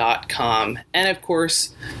 IcarusFC.com. And of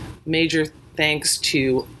course, major thanks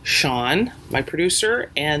to Sean, my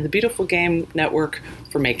producer, and the Beautiful Game Network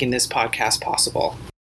for making this podcast possible.